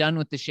they're done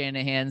with the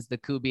Shanahans, the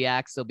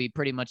Kubiaks. They'll be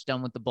pretty much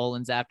done with the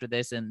Bolins after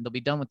this, and they'll be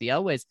done with the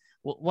Elways.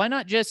 Well, why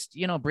not just,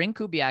 bring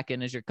Kubiak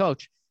in as your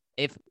coach?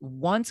 If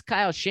once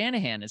Kyle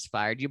Shanahan is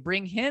fired, you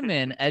bring him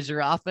in as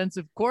your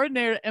offensive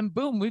coordinator, and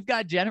boom, we've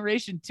got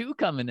Generation 2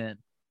 coming in.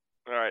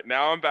 All right,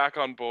 now I'm back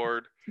on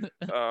board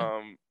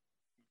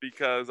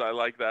because I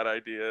like that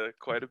idea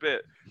quite a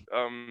bit.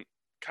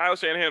 Kyle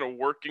Shanahan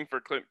working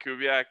for Klint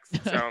Kubiak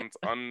sounds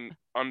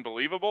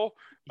unbelievable.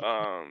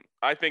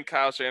 I think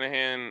Kyle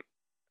Shanahan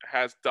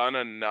has done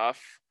enough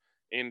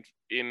in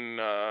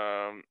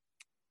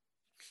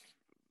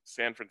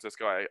San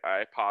Francisco.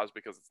 I pause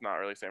because it's not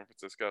really San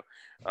Francisco.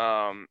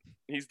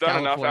 He's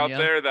done enough out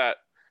there that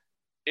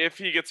if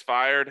he gets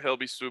fired, he'll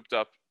be swooped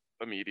up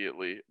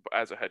immediately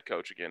as a head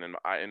coach again,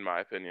 in my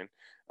opinion.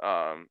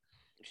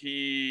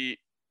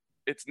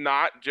 It's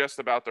not just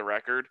about the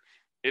record.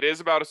 It is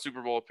about a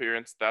Super Bowl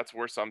appearance. That's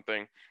worth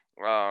something.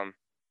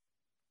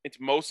 It's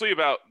mostly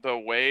about the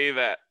way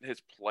that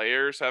his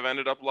players have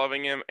ended up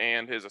loving him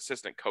and his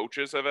assistant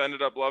coaches have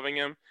ended up loving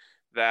him,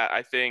 that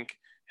I think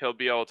he'll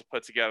be able to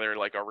put together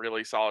like a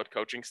really solid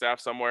coaching staff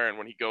somewhere. And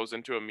when he goes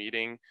into a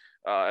meeting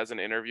as an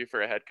interview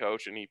for a head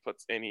coach and he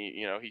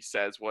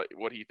says what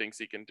he thinks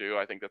he can do,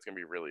 I think that's going to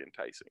be really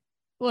enticing.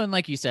 Well, and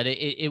like you said,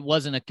 it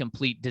wasn't a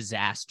complete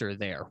disaster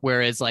there.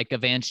 Whereas like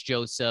Vance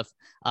Joseph,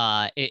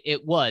 there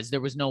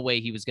was no way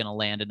he was going to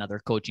land another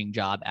coaching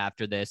job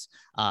after this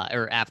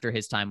or after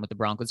his time with the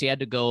Broncos. He had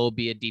to go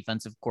be a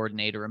defensive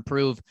coordinator,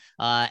 improve.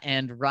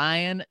 And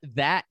Ryan,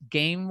 that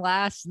game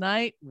last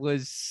night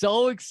was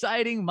so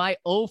exciting. My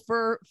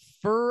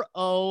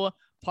 0-for-0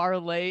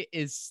 parlay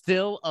is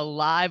still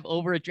alive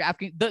over at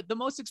DraftKings. The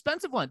most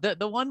expensive one,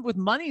 the one with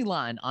money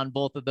line on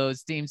both of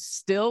those teams,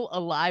 still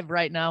alive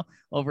right now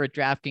over at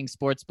DraftKings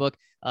Sportsbook.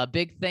 A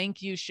big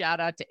thank you, shout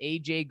out to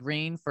AJ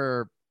Green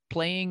for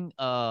playing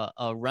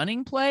a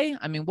running play.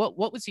 I mean,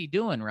 what was he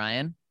doing,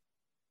 Ryan?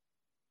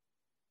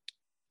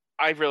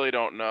 I really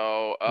don't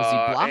know. Was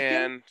he blocking?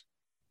 And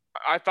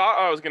I thought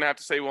I was gonna have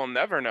to say we'll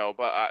never know,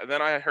 but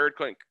then I heard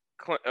Cliff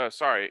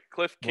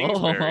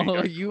Kingsbury.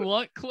 Oh, you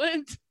want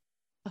Clint?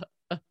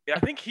 Yeah, I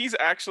think he's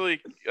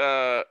actually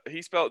does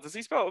he spell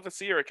it with a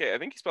C or a K? I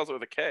think he spells it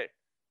with a K.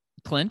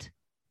 Clint?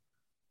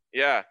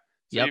 Yeah.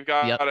 So you've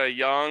got a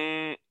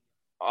young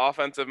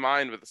offensive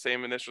mind with the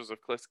same initials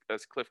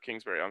as Cliff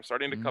Kingsbury. I'm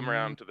starting to come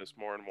around to this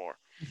more and more.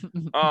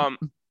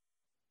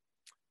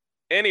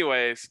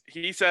 Anyways,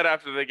 he said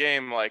after the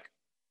game, like,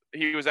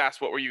 he was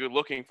asked, what were you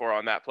looking for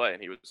on that play?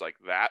 And he was like,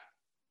 that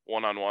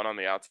one-on-one on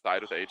the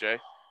outside with AJ.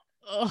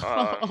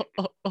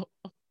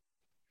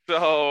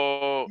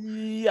 So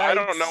yikes. I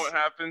don't know what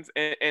happens.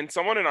 And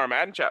someone in our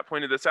Madden chat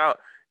pointed this out.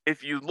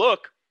 If you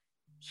look,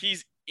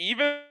 he's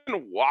even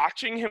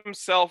watching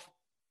himself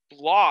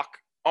block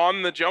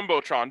on the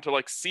Jumbotron to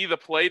like see the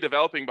play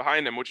developing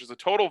behind him, which is a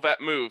total vet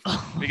move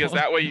because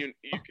that way you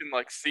can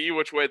like see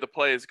which way the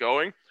play is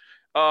going.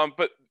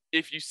 But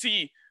if you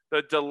see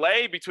the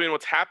delay between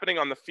what's happening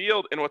on the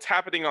field and what's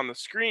happening on the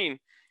screen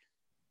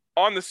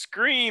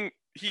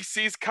he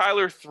sees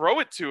Kyler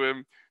throw it to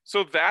him.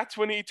 So that's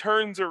when he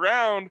turns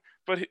around,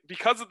 but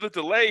because of the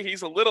delay,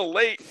 he's a little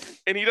late,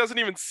 and he doesn't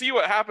even see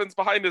what happens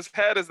behind his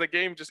head as the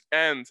game just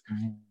ends.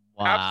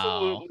 Wow.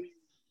 Absolutely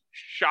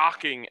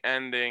shocking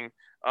ending,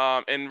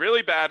 and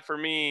really bad for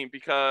me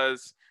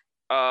because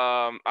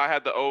I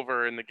had the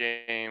over in the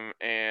game,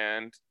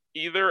 and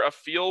either a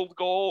field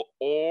goal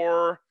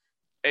or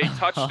a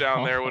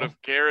touchdown there would have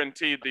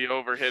guaranteed the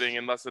over hitting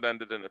unless it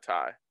ended in a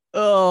tie.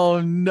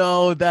 Oh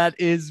no, that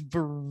is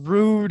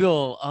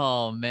brutal.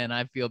 Oh man,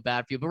 I feel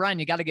bad for you. But Ryan,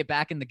 you got to get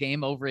back in the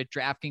game over at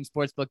DraftKings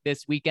Sportsbook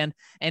this weekend.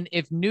 And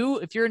if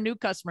you're a new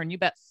customer and you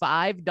bet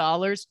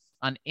 $5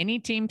 on any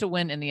team to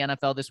win in the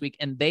NFL this week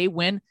and they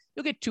win,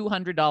 you'll get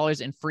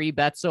 $200 in free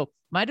bets. So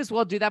might as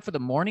well do that for the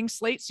morning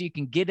slate so you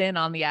can get in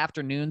on the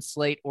afternoon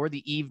slate or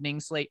the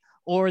evening slate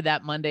or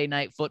that Monday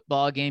night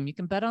football game. You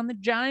can bet on the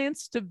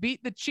Giants to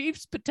beat the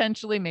Chiefs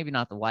potentially. Maybe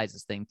not the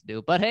wisest thing to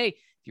do, but hey,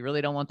 if you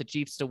really don't want the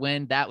Chiefs to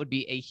win, that would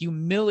be a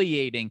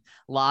humiliating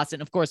loss.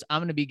 And of course,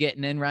 I'm going to be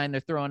getting in, Ryan. They're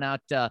throwing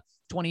out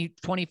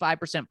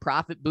 25%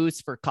 profit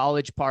boost for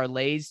college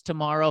parlays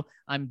tomorrow.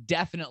 I'm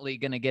definitely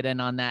going to get in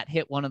on that.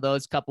 Hit one of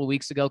those a couple of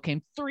weeks ago,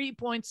 came 3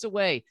 points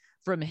away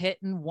from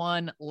hitting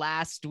one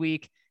last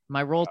week.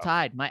 My Roll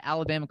Tide, my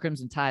Alabama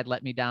Crimson Tide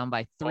let me down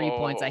by 3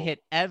 points. I hit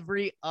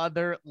every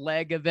other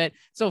leg of it.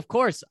 So, of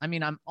course, I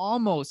mean, I'm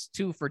almost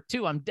 2 for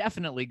 2. I'm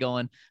definitely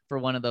going for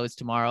one of those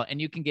tomorrow. And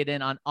you can get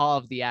in on all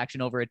of the action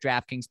over at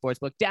DraftKings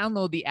Sportsbook.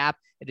 Download the app.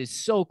 It is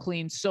so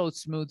clean, so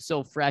smooth,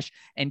 so fresh.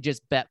 And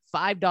just bet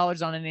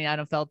 $5 on any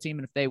NFL team.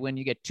 And if they win,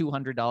 you get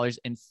 $200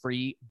 in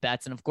free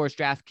bets. And, of course,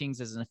 DraftKings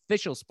is an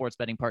official sports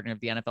betting partner of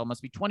the NFL.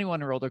 Must be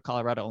 21 or older.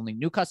 Colorado only.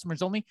 New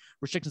customers only.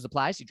 Restrictions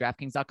apply. See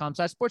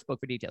DraftKings.com/sportsbook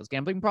for details.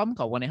 Gambling problem?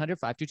 Call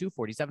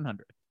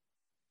 1-800-522-4700.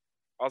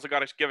 Also got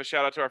to give a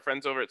shout out to our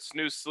friends over at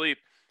Snooze Sleep.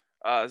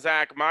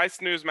 Zach, my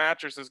Snooze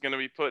mattress is going to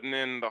be putting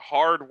in the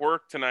hard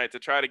work tonight to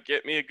try to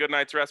get me a good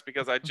night's rest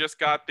because I just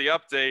got the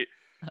update.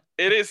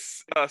 It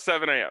is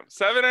 7 a.m.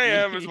 7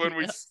 a.m. is when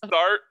we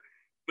start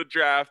the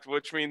draft,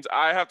 which means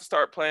I have to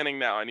start planning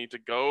now. I need to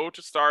go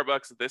to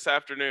Starbucks this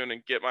afternoon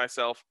and get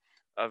myself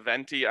a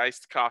venti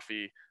iced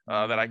coffee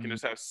that I can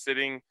just have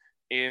sitting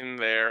in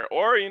there.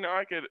 Or,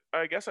 I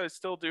guess I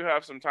still do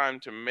have some time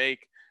to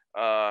make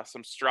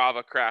some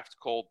Strava Craft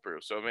cold brew.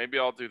 So maybe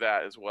I'll do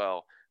that as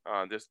well.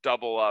 Just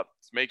double up,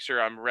 make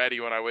sure I'm ready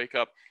when I wake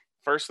up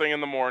first thing in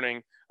the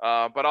morning.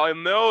 But I'll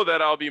know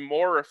that I'll be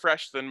more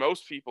refreshed than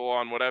most people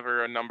on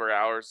whatever number of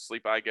hours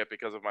sleep I get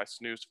because of my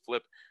Snooze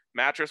Flip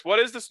mattress. What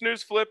is the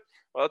Snooze Flip?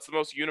 Well, it's the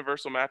most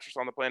universal mattress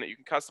on the planet. You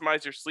can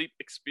customize your sleep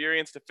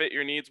experience to fit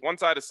your needs. One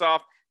side is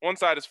soft, one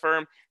side is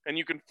firm, and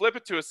you can flip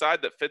it to a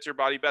side that fits your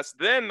body best.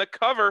 Then the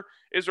cover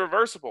is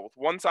reversible with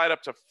one side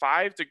up to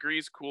 5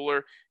 degrees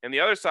cooler and the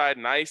other side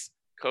nice,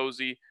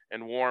 cozy,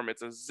 and warm.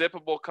 It's a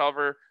zippable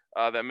cover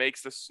that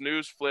makes the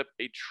Snooze Flip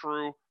a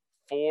true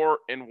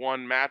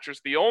 4-in-1 mattress,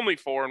 the only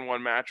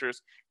 4-in-1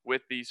 mattress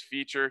with these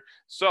features.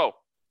 So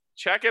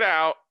check it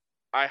out.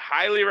 I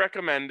highly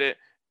recommend it.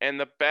 And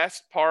the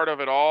best part of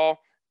it all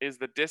is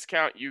the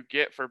discount you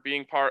get for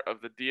being part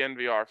of the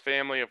DNVR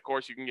family. Of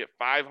course, you can get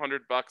 $500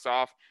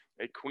 off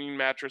a queen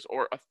mattress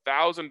or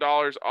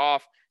 $1,000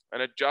 off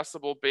an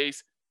adjustable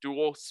base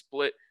dual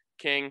split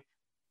king.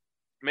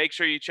 Make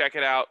sure you check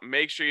it out.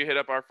 Make sure you hit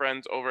up our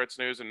friends over at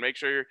Snooze and make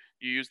sure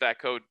you use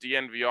that code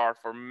DNVR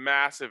for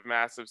massive,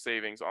 massive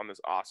savings on this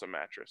awesome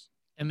mattress.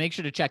 And make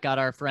sure to check out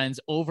our friends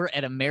over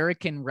at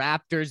American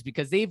Raptors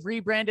because they've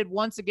rebranded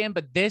once again,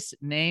 but this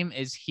name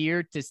is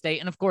here to stay.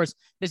 And of course,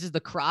 this is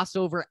the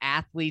crossover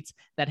athletes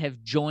that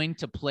have joined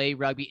to play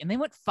rugby. And they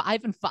went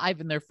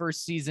 5-5 in their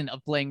first season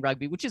of playing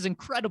rugby, which is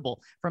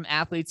incredible from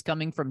athletes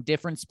coming from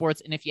different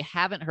sports. And if you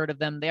haven't heard of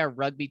them, they are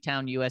Rugby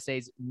Town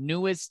USA's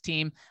newest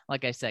team.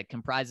 Like I said,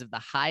 comprised of the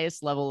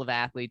highest level of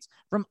athletes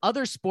from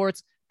other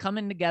sports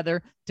coming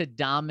together to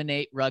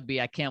dominate rugby.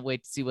 I can't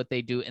wait to see what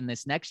they do in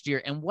this next year.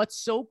 And what's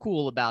so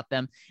cool about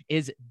them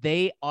is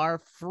they are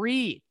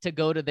free to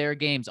go to their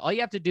games. All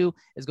you have to do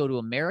is go to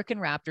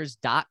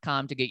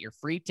AmericanRaptors.com to get your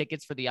free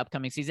tickets for the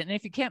upcoming season. And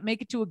if you can't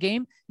make it to a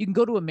game, you can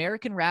go to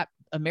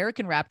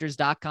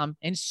AmericanRaptors.com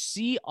and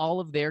see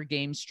all of their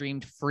games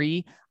streamed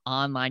free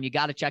online. You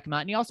got to check them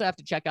out. And you also have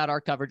to check out our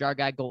coverage. Our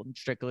guy, Colton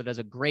Strickler, does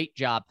a great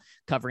job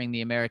covering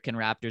the American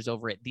Raptors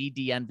over at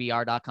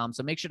thednvr.com.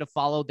 So make sure to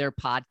follow their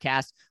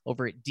podcast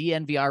over at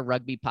DNVR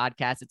Rugby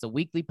Podcast. It's a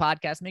weekly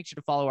podcast. Make sure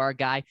to follow our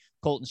guy,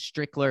 Colton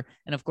Strickler.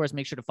 And of course,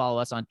 make sure to follow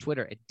us on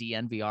Twitter at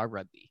DNVR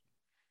Rugby.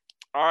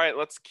 All right,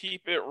 let's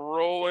keep it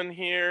rolling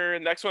here.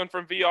 Next one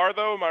from VR,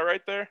 though. Am I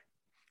right there?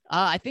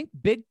 I think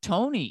Big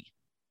Tony.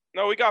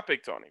 No, we got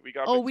Big Tony. We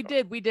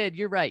did.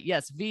 You're right.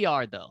 Yes,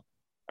 VR, though.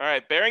 All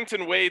right,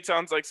 Barrington Wade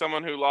sounds like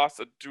someone who lost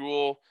a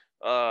duel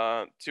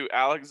to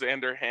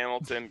Alexander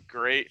Hamilton.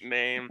 Great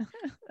name.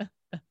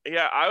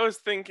 Yeah, I was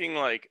thinking,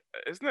 like,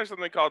 isn't there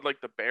something called, like,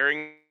 the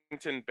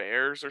Barrington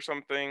Bears or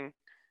something?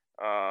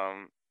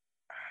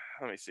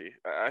 Let me see.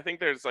 I think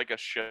there's, like, a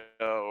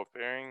show,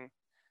 Barrington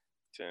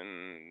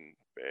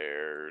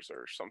Bears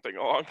or something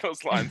along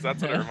those lines.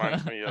 That's what it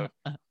reminds me of.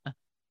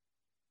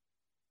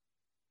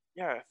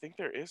 Yeah, I think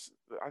there is.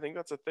 I think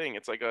that's a thing.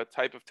 It's like a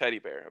type of teddy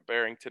bear, a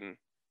Barrington.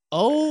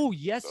 Oh,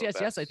 yes.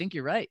 I think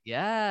you're right.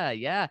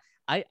 Yeah.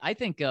 I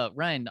think,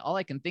 Ryan, all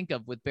I can think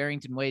of with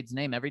Barrington Wade's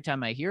name every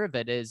time I hear of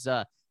it is,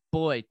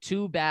 boy,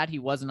 too bad he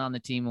wasn't on the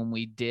team when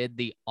we did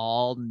the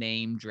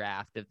all-name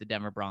draft of the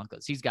Denver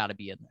Broncos. He's got to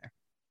be in there.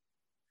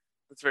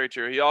 That's very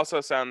true. He also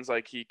sounds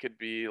like he could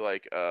be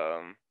like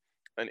an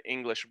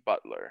English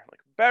butler, like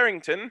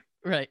Barrington.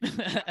 Right.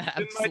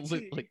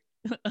 Absolutely.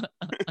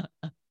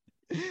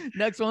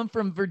 Next one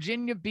from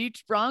Virginia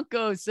Beach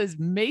Broncos says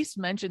Mace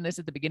mentioned this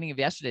at the beginning of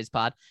yesterday's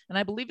pod, and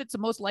I believe it's the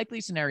most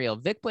likely scenario.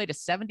 Vic played a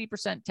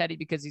 70% Teddy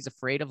because he's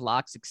afraid of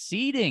Locke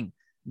succeeding,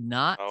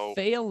 not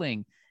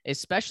failing,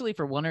 especially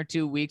for 1 or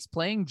 2 weeks.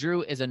 Playing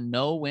Drew is a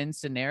no-win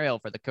scenario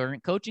for the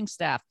current coaching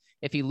staff.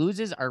 If he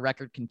loses, our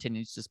record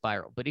continues to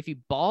spiral. But if he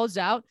balls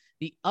out,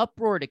 the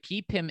uproar to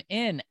keep him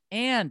in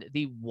and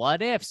the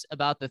what ifs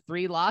about the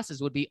 3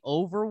 losses would be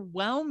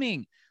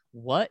overwhelming.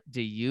 What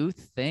do you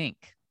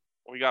think?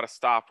 We got to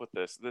stop with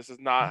this. This is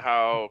not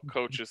how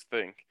coaches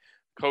think.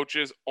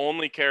 Coaches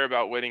only care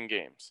about winning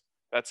games.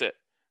 That's it.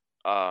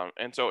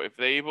 And so if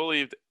they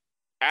believed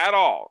at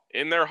all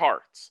in their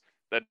hearts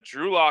that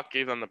Drew Lock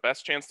gave them the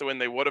best chance to win,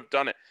 they would have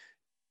done it.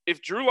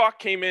 If Drew Lock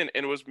came in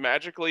and was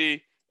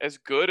magically as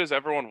good as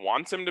everyone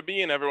wants him to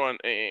be, and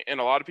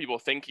a lot of people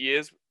think he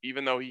is,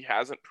 even though he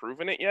hasn't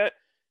proven it yet,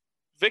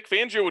 Vic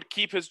Fangio would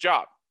keep his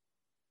job.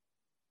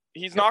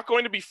 He's not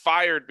going to be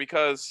fired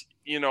because,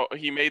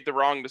 he made the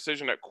wrong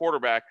decision at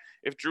quarterback.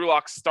 If Drew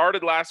Lock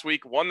started last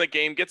week, won the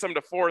game, gets them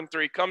to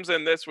 4-3, comes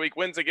in this week,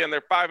 wins again,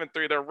 they're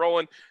 5-3, they're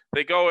rolling,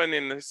 they go in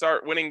and they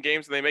start winning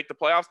games and they make the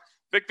playoffs,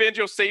 Vic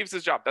Fangio saves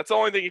his job. That's the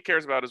only thing he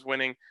cares about is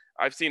winning.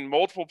 I've seen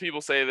multiple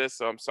people say this,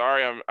 so I'm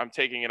sorry I'm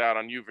taking it out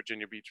on you,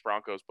 Virginia Beach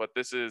Broncos, but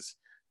this is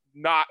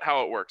not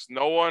how it works.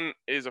 No one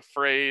is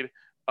afraid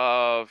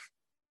of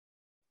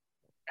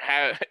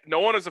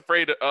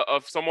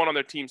someone on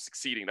their team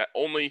succeeding. That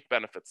only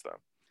benefits them.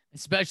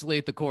 Especially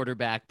at the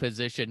quarterback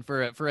position.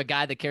 For a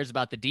guy that cares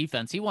about the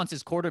defense, he wants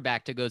his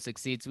quarterback to go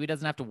succeed so he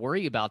doesn't have to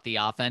worry about the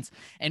offense.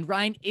 And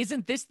Ryan,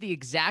 isn't this the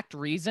exact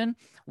reason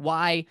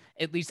why,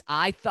 at least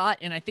I thought,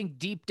 and I think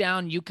deep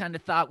down you kind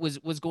of thought was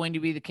going to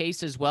be the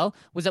case as well,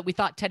 was that we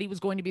thought Teddy was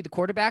going to be the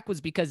quarterback,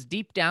 was because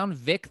deep down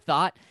Vic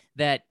thought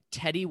that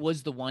Teddy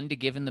was the one to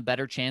give him the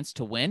better chance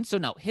to win. So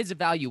now his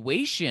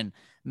evaluation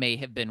may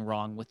have been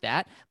wrong with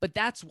that, but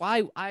that's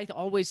why I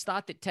always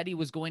thought that Teddy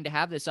was going to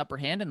have this upper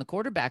hand in the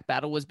quarterback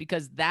battle, was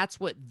because that's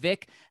what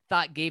Vic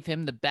thought gave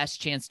him the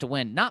best chance to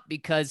win. Not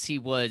because he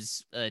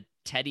was a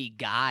Teddy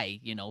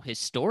guy,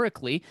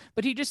 historically,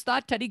 but he just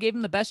thought Teddy gave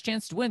him the best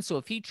chance to win. So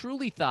if he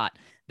truly thought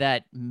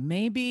that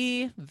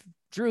maybe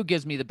Drew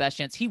gives me the best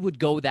chance, he would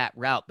go that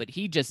route, but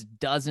he just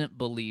doesn't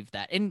believe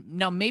that. And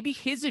now maybe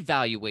his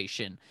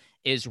evaluation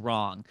is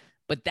wrong,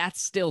 but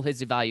that's still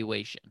his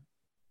evaluation.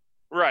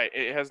 Right.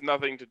 It has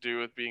nothing to do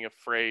with being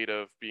afraid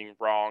of being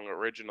wrong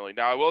originally.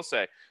 Now, I will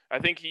say, I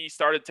think he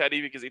started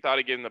Teddy because he thought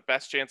he gave him the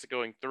best chance of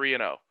going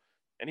 3-0,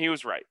 and he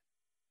was right.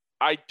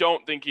 I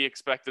don't think he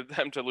expected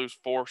them to lose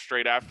 4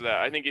 straight after that.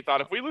 I think he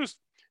thought if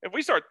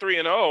we start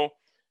 3-0,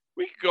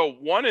 we could go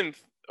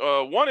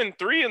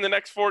 1-3 in the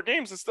next 4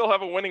 games and still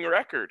have a winning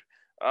record.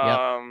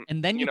 Yep.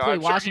 And then you play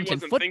Washington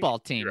football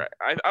team.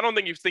 Right. I don't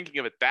think he's thinking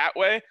of it that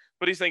way,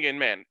 but he's thinking,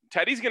 man,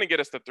 Teddy's going to get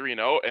us to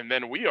 3-0, and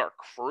then we are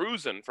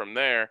cruising from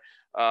there.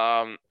 He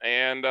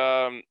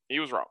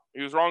was wrong.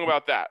 He was wrong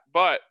about that.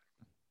 But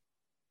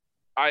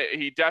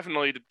he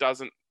definitely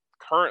doesn't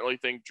currently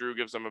think Drew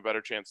gives him a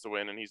better chance to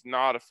win, and he's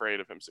not afraid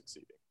of him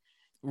succeeding.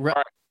 Right.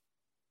 Right.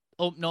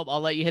 Oh, nope.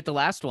 I'll let you hit the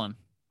last one.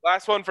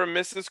 Last one from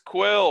Mrs.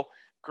 Quill.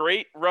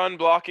 Great run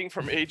blocking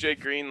from AJ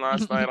Green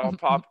last night.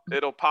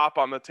 It'll pop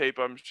on the tape,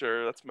 I'm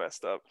sure. That's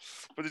messed up.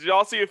 But did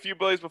y'all see a few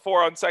plays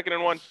before on 2nd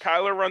and 1?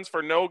 Kyler runs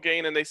for no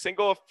gain, and they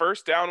single a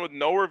first down with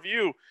no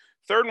review.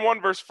 3rd and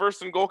 1 versus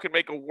 1st and goal could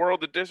make a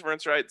world of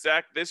difference, right?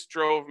 Zach, this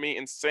drove me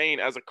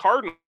insane as a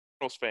Cardinals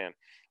fan,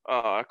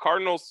 a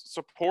Cardinals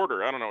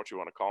supporter. I don't know what you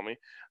want to call me.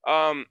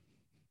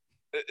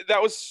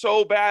 That was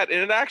so bad,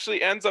 and it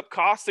actually ends up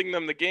costing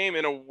them the game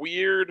in a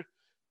weird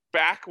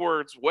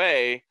backwards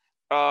way.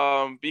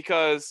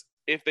 Because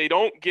if they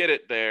don't get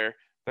it there,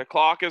 the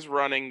clock is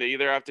running. They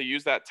either have to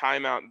use that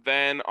timeout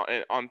then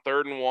on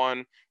 3rd and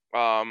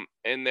 1,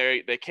 and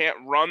they can't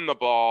run the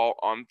ball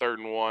on 3rd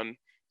and 1.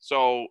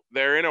 So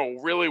they're in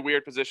a really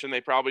weird position.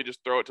 They probably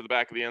just throw it to the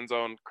back of the end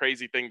zone.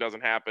 Crazy thing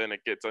doesn't happen.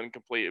 It gets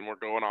incomplete, and we're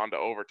going on to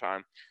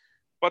overtime.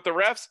 But the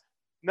refs,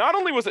 not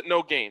only was it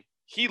no gain,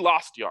 he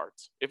lost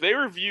yards. If they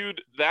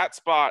reviewed that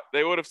spot,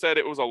 they would have said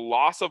it was a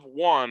loss of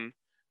 1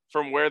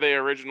 from where they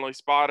originally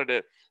spotted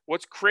it.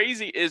 What's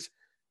crazy is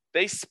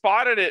they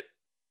spotted it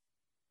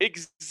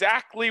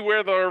exactly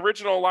where the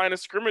original line of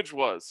scrimmage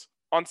was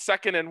on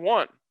 2nd and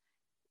 1.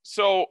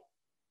 So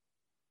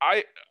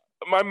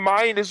my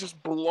mind is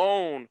just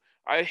blown.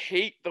 I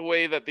hate the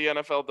way that the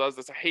NFL does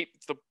this.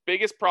 It's the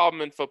biggest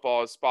problem in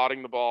football is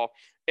spotting the ball.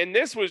 And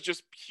this was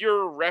just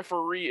pure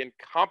referee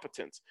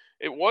incompetence.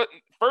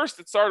 First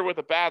it started with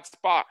a bad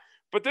spot,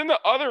 but then the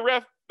other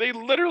ref, they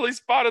literally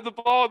spotted the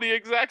ball in the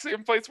exact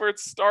same place where it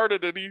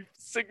started, and he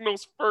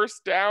signals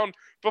first down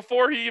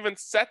before he even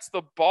sets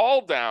the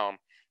ball down.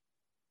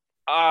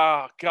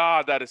 Oh,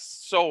 God, that is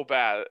so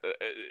bad.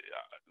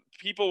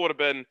 People would have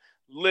been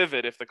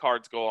livid if the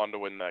Cards go on to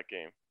win that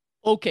game.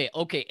 Okay.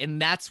 And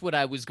that's what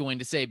I was going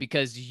to say,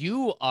 because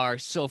you are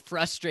so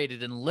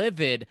frustrated and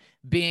livid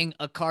being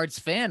a Cards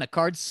fan, a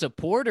Cards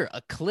supporter,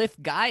 a Cliff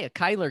guy, a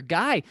Kyler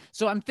guy.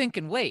 So I'm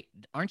thinking, wait,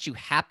 aren't you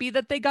happy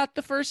that they got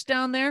the first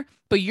down there?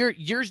 But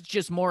you're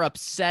just more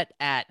upset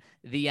at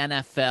the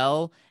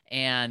NFL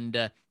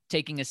and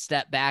taking a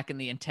step back in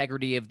the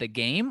integrity of the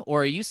game?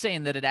 Or are you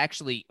saying that it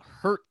actually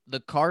hurt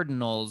the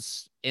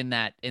Cardinals in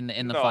the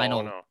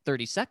final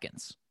 30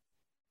 seconds?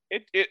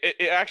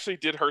 It actually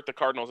did hurt the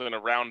Cardinals in a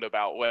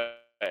roundabout way,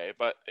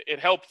 but it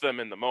helped them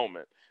in the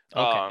moment.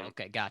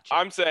 Okay, gotcha.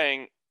 I'm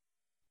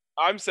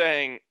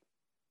saying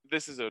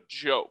this is a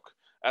joke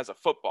as a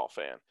football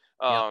fan,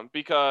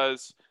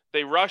 because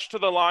they rush to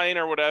the line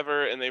or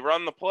whatever and they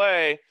run the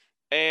play,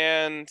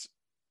 and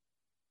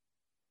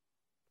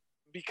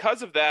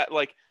because of that,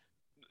 like,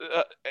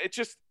 it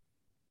just,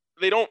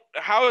 they don't.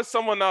 How is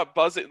someone not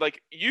buzzing?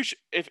 Like,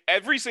 if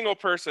every single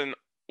person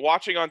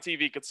watching on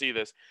TV could see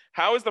this,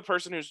 how is the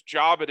person whose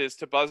job it is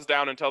to buzz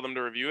down and tell them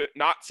to review it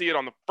not see it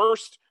on the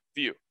first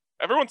view?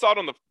 Everyone saw it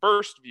on the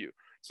first view,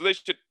 so they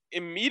should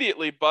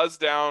immediately buzz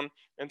down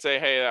and say,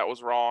 hey, that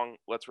was wrong,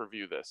 let's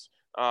review this.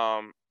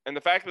 And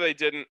the fact that they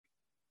didn't,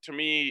 to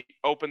me,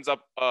 opens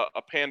up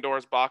a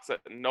Pandora's box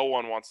that no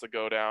one wants to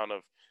go down,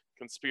 of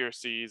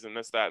conspiracies and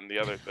this, that, and the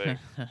other thing,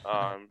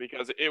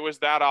 because it was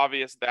that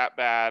obvious, that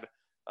bad,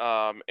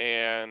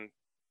 and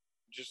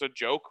just a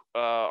joke,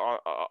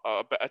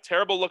 a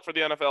terrible look for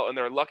the NFL. And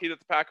they're lucky that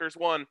the Packers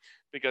won,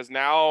 because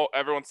now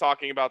everyone's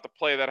talking about the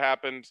play that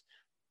happened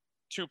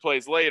 2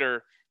 plays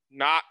later,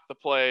 not the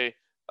play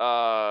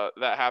that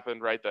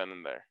happened right then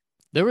and there.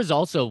 There was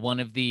also one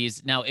of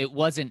these. Now, it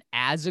wasn't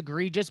as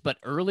egregious, but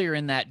earlier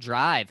in that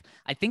drive,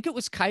 I think it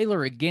was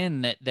Kyler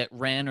again that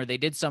ran, or they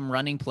did some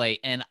running play,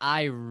 and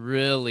I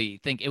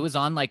really think it was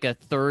on like a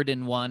 3rd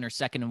and 1 or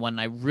 2nd and 1,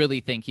 and I really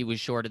think he was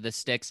short of the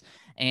sticks.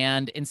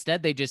 And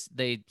instead,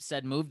 they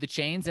said move the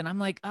chains, and I'm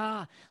like,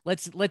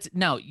 let's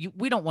now.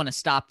 We don't want to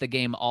stop the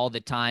game all the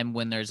time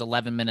when there's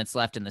 11 minutes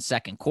left in the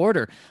second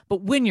quarter,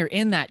 but when you're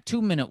in that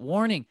 2-minute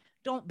warning,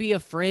 don't be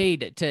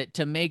afraid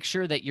to make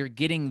sure that you're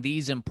getting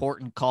these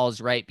important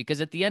calls right, because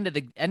at the end of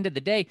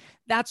the day,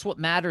 that's what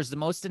matters the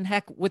most. And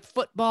heck, with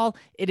football,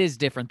 it is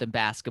different than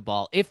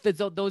basketball. If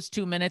those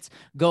 2 minutes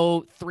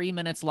go 3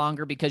 minutes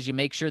longer because you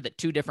make sure that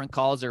 2 different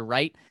calls are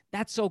right,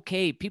 that's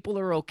okay. People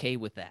are okay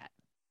with that.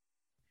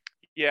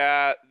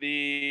 Yeah,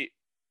 the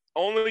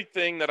only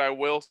thing that I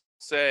will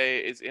say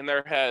is in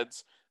their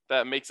heads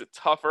that makes it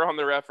tougher on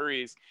the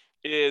referees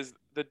is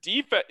the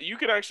defense. You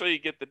can actually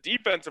get the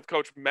defensive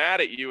coach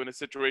mad at you in a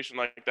situation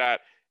like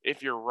that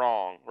if you're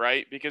wrong,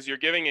 right? Because you're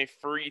giving a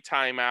free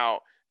timeout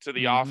to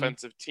the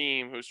offensive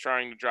team who's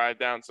trying to drive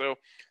down. So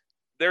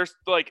they're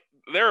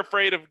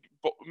afraid of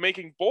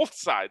making both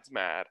sides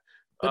mad.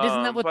 But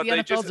isn't that what the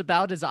NFL's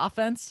about, is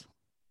offense?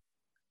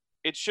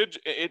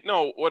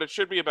 What it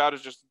should be about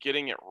is just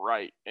getting it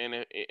right.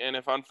 And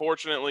if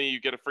unfortunately you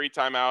get a free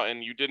timeout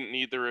and you didn't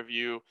need the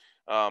review,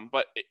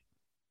 but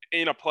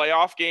in a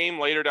playoff game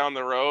later down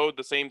the road,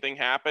 the same thing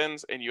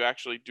happens and you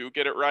actually do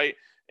get it right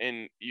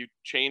and you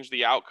change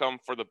the outcome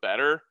for the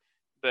better,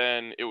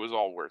 then it was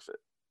all worth it.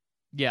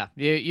 Yeah,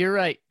 you're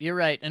right. You're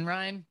right. And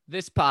Ryan,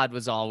 this pod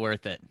was all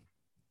worth it.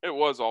 It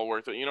was all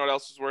worth it. You know what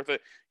else was worth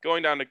it?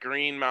 Going down to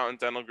Green Mountain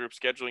Dental Group,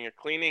 scheduling a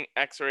cleaning,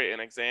 x-ray,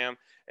 and exam,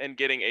 and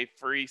getting a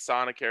free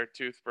Sonicare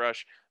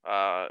toothbrush.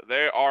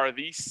 They are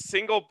the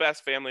single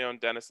best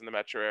family-owned dentist in the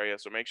metro area,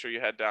 so make sure you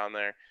head down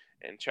there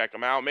and check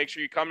them out. Make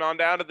sure you come on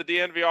down to the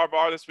DNVR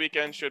bar this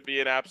weekend. Should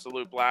be an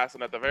absolute blast.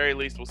 And at the very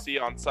least, we'll see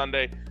you on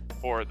Sunday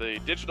for the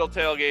digital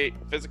tailgate,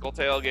 physical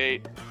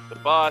tailgate, the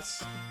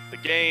bus, the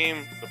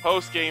game, the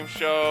post-game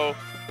show,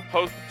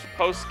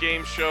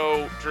 post-game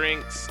show,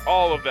 drinks,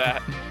 all of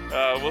that.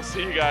 We'll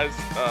see you guys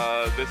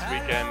this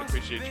weekend.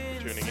 Appreciate you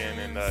for tuning in,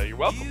 and you're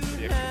welcome to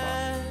the Extra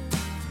Mile.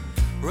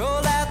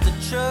 Rolled out the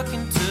truck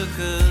and took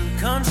a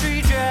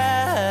country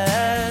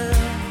drive.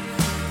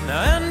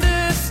 Now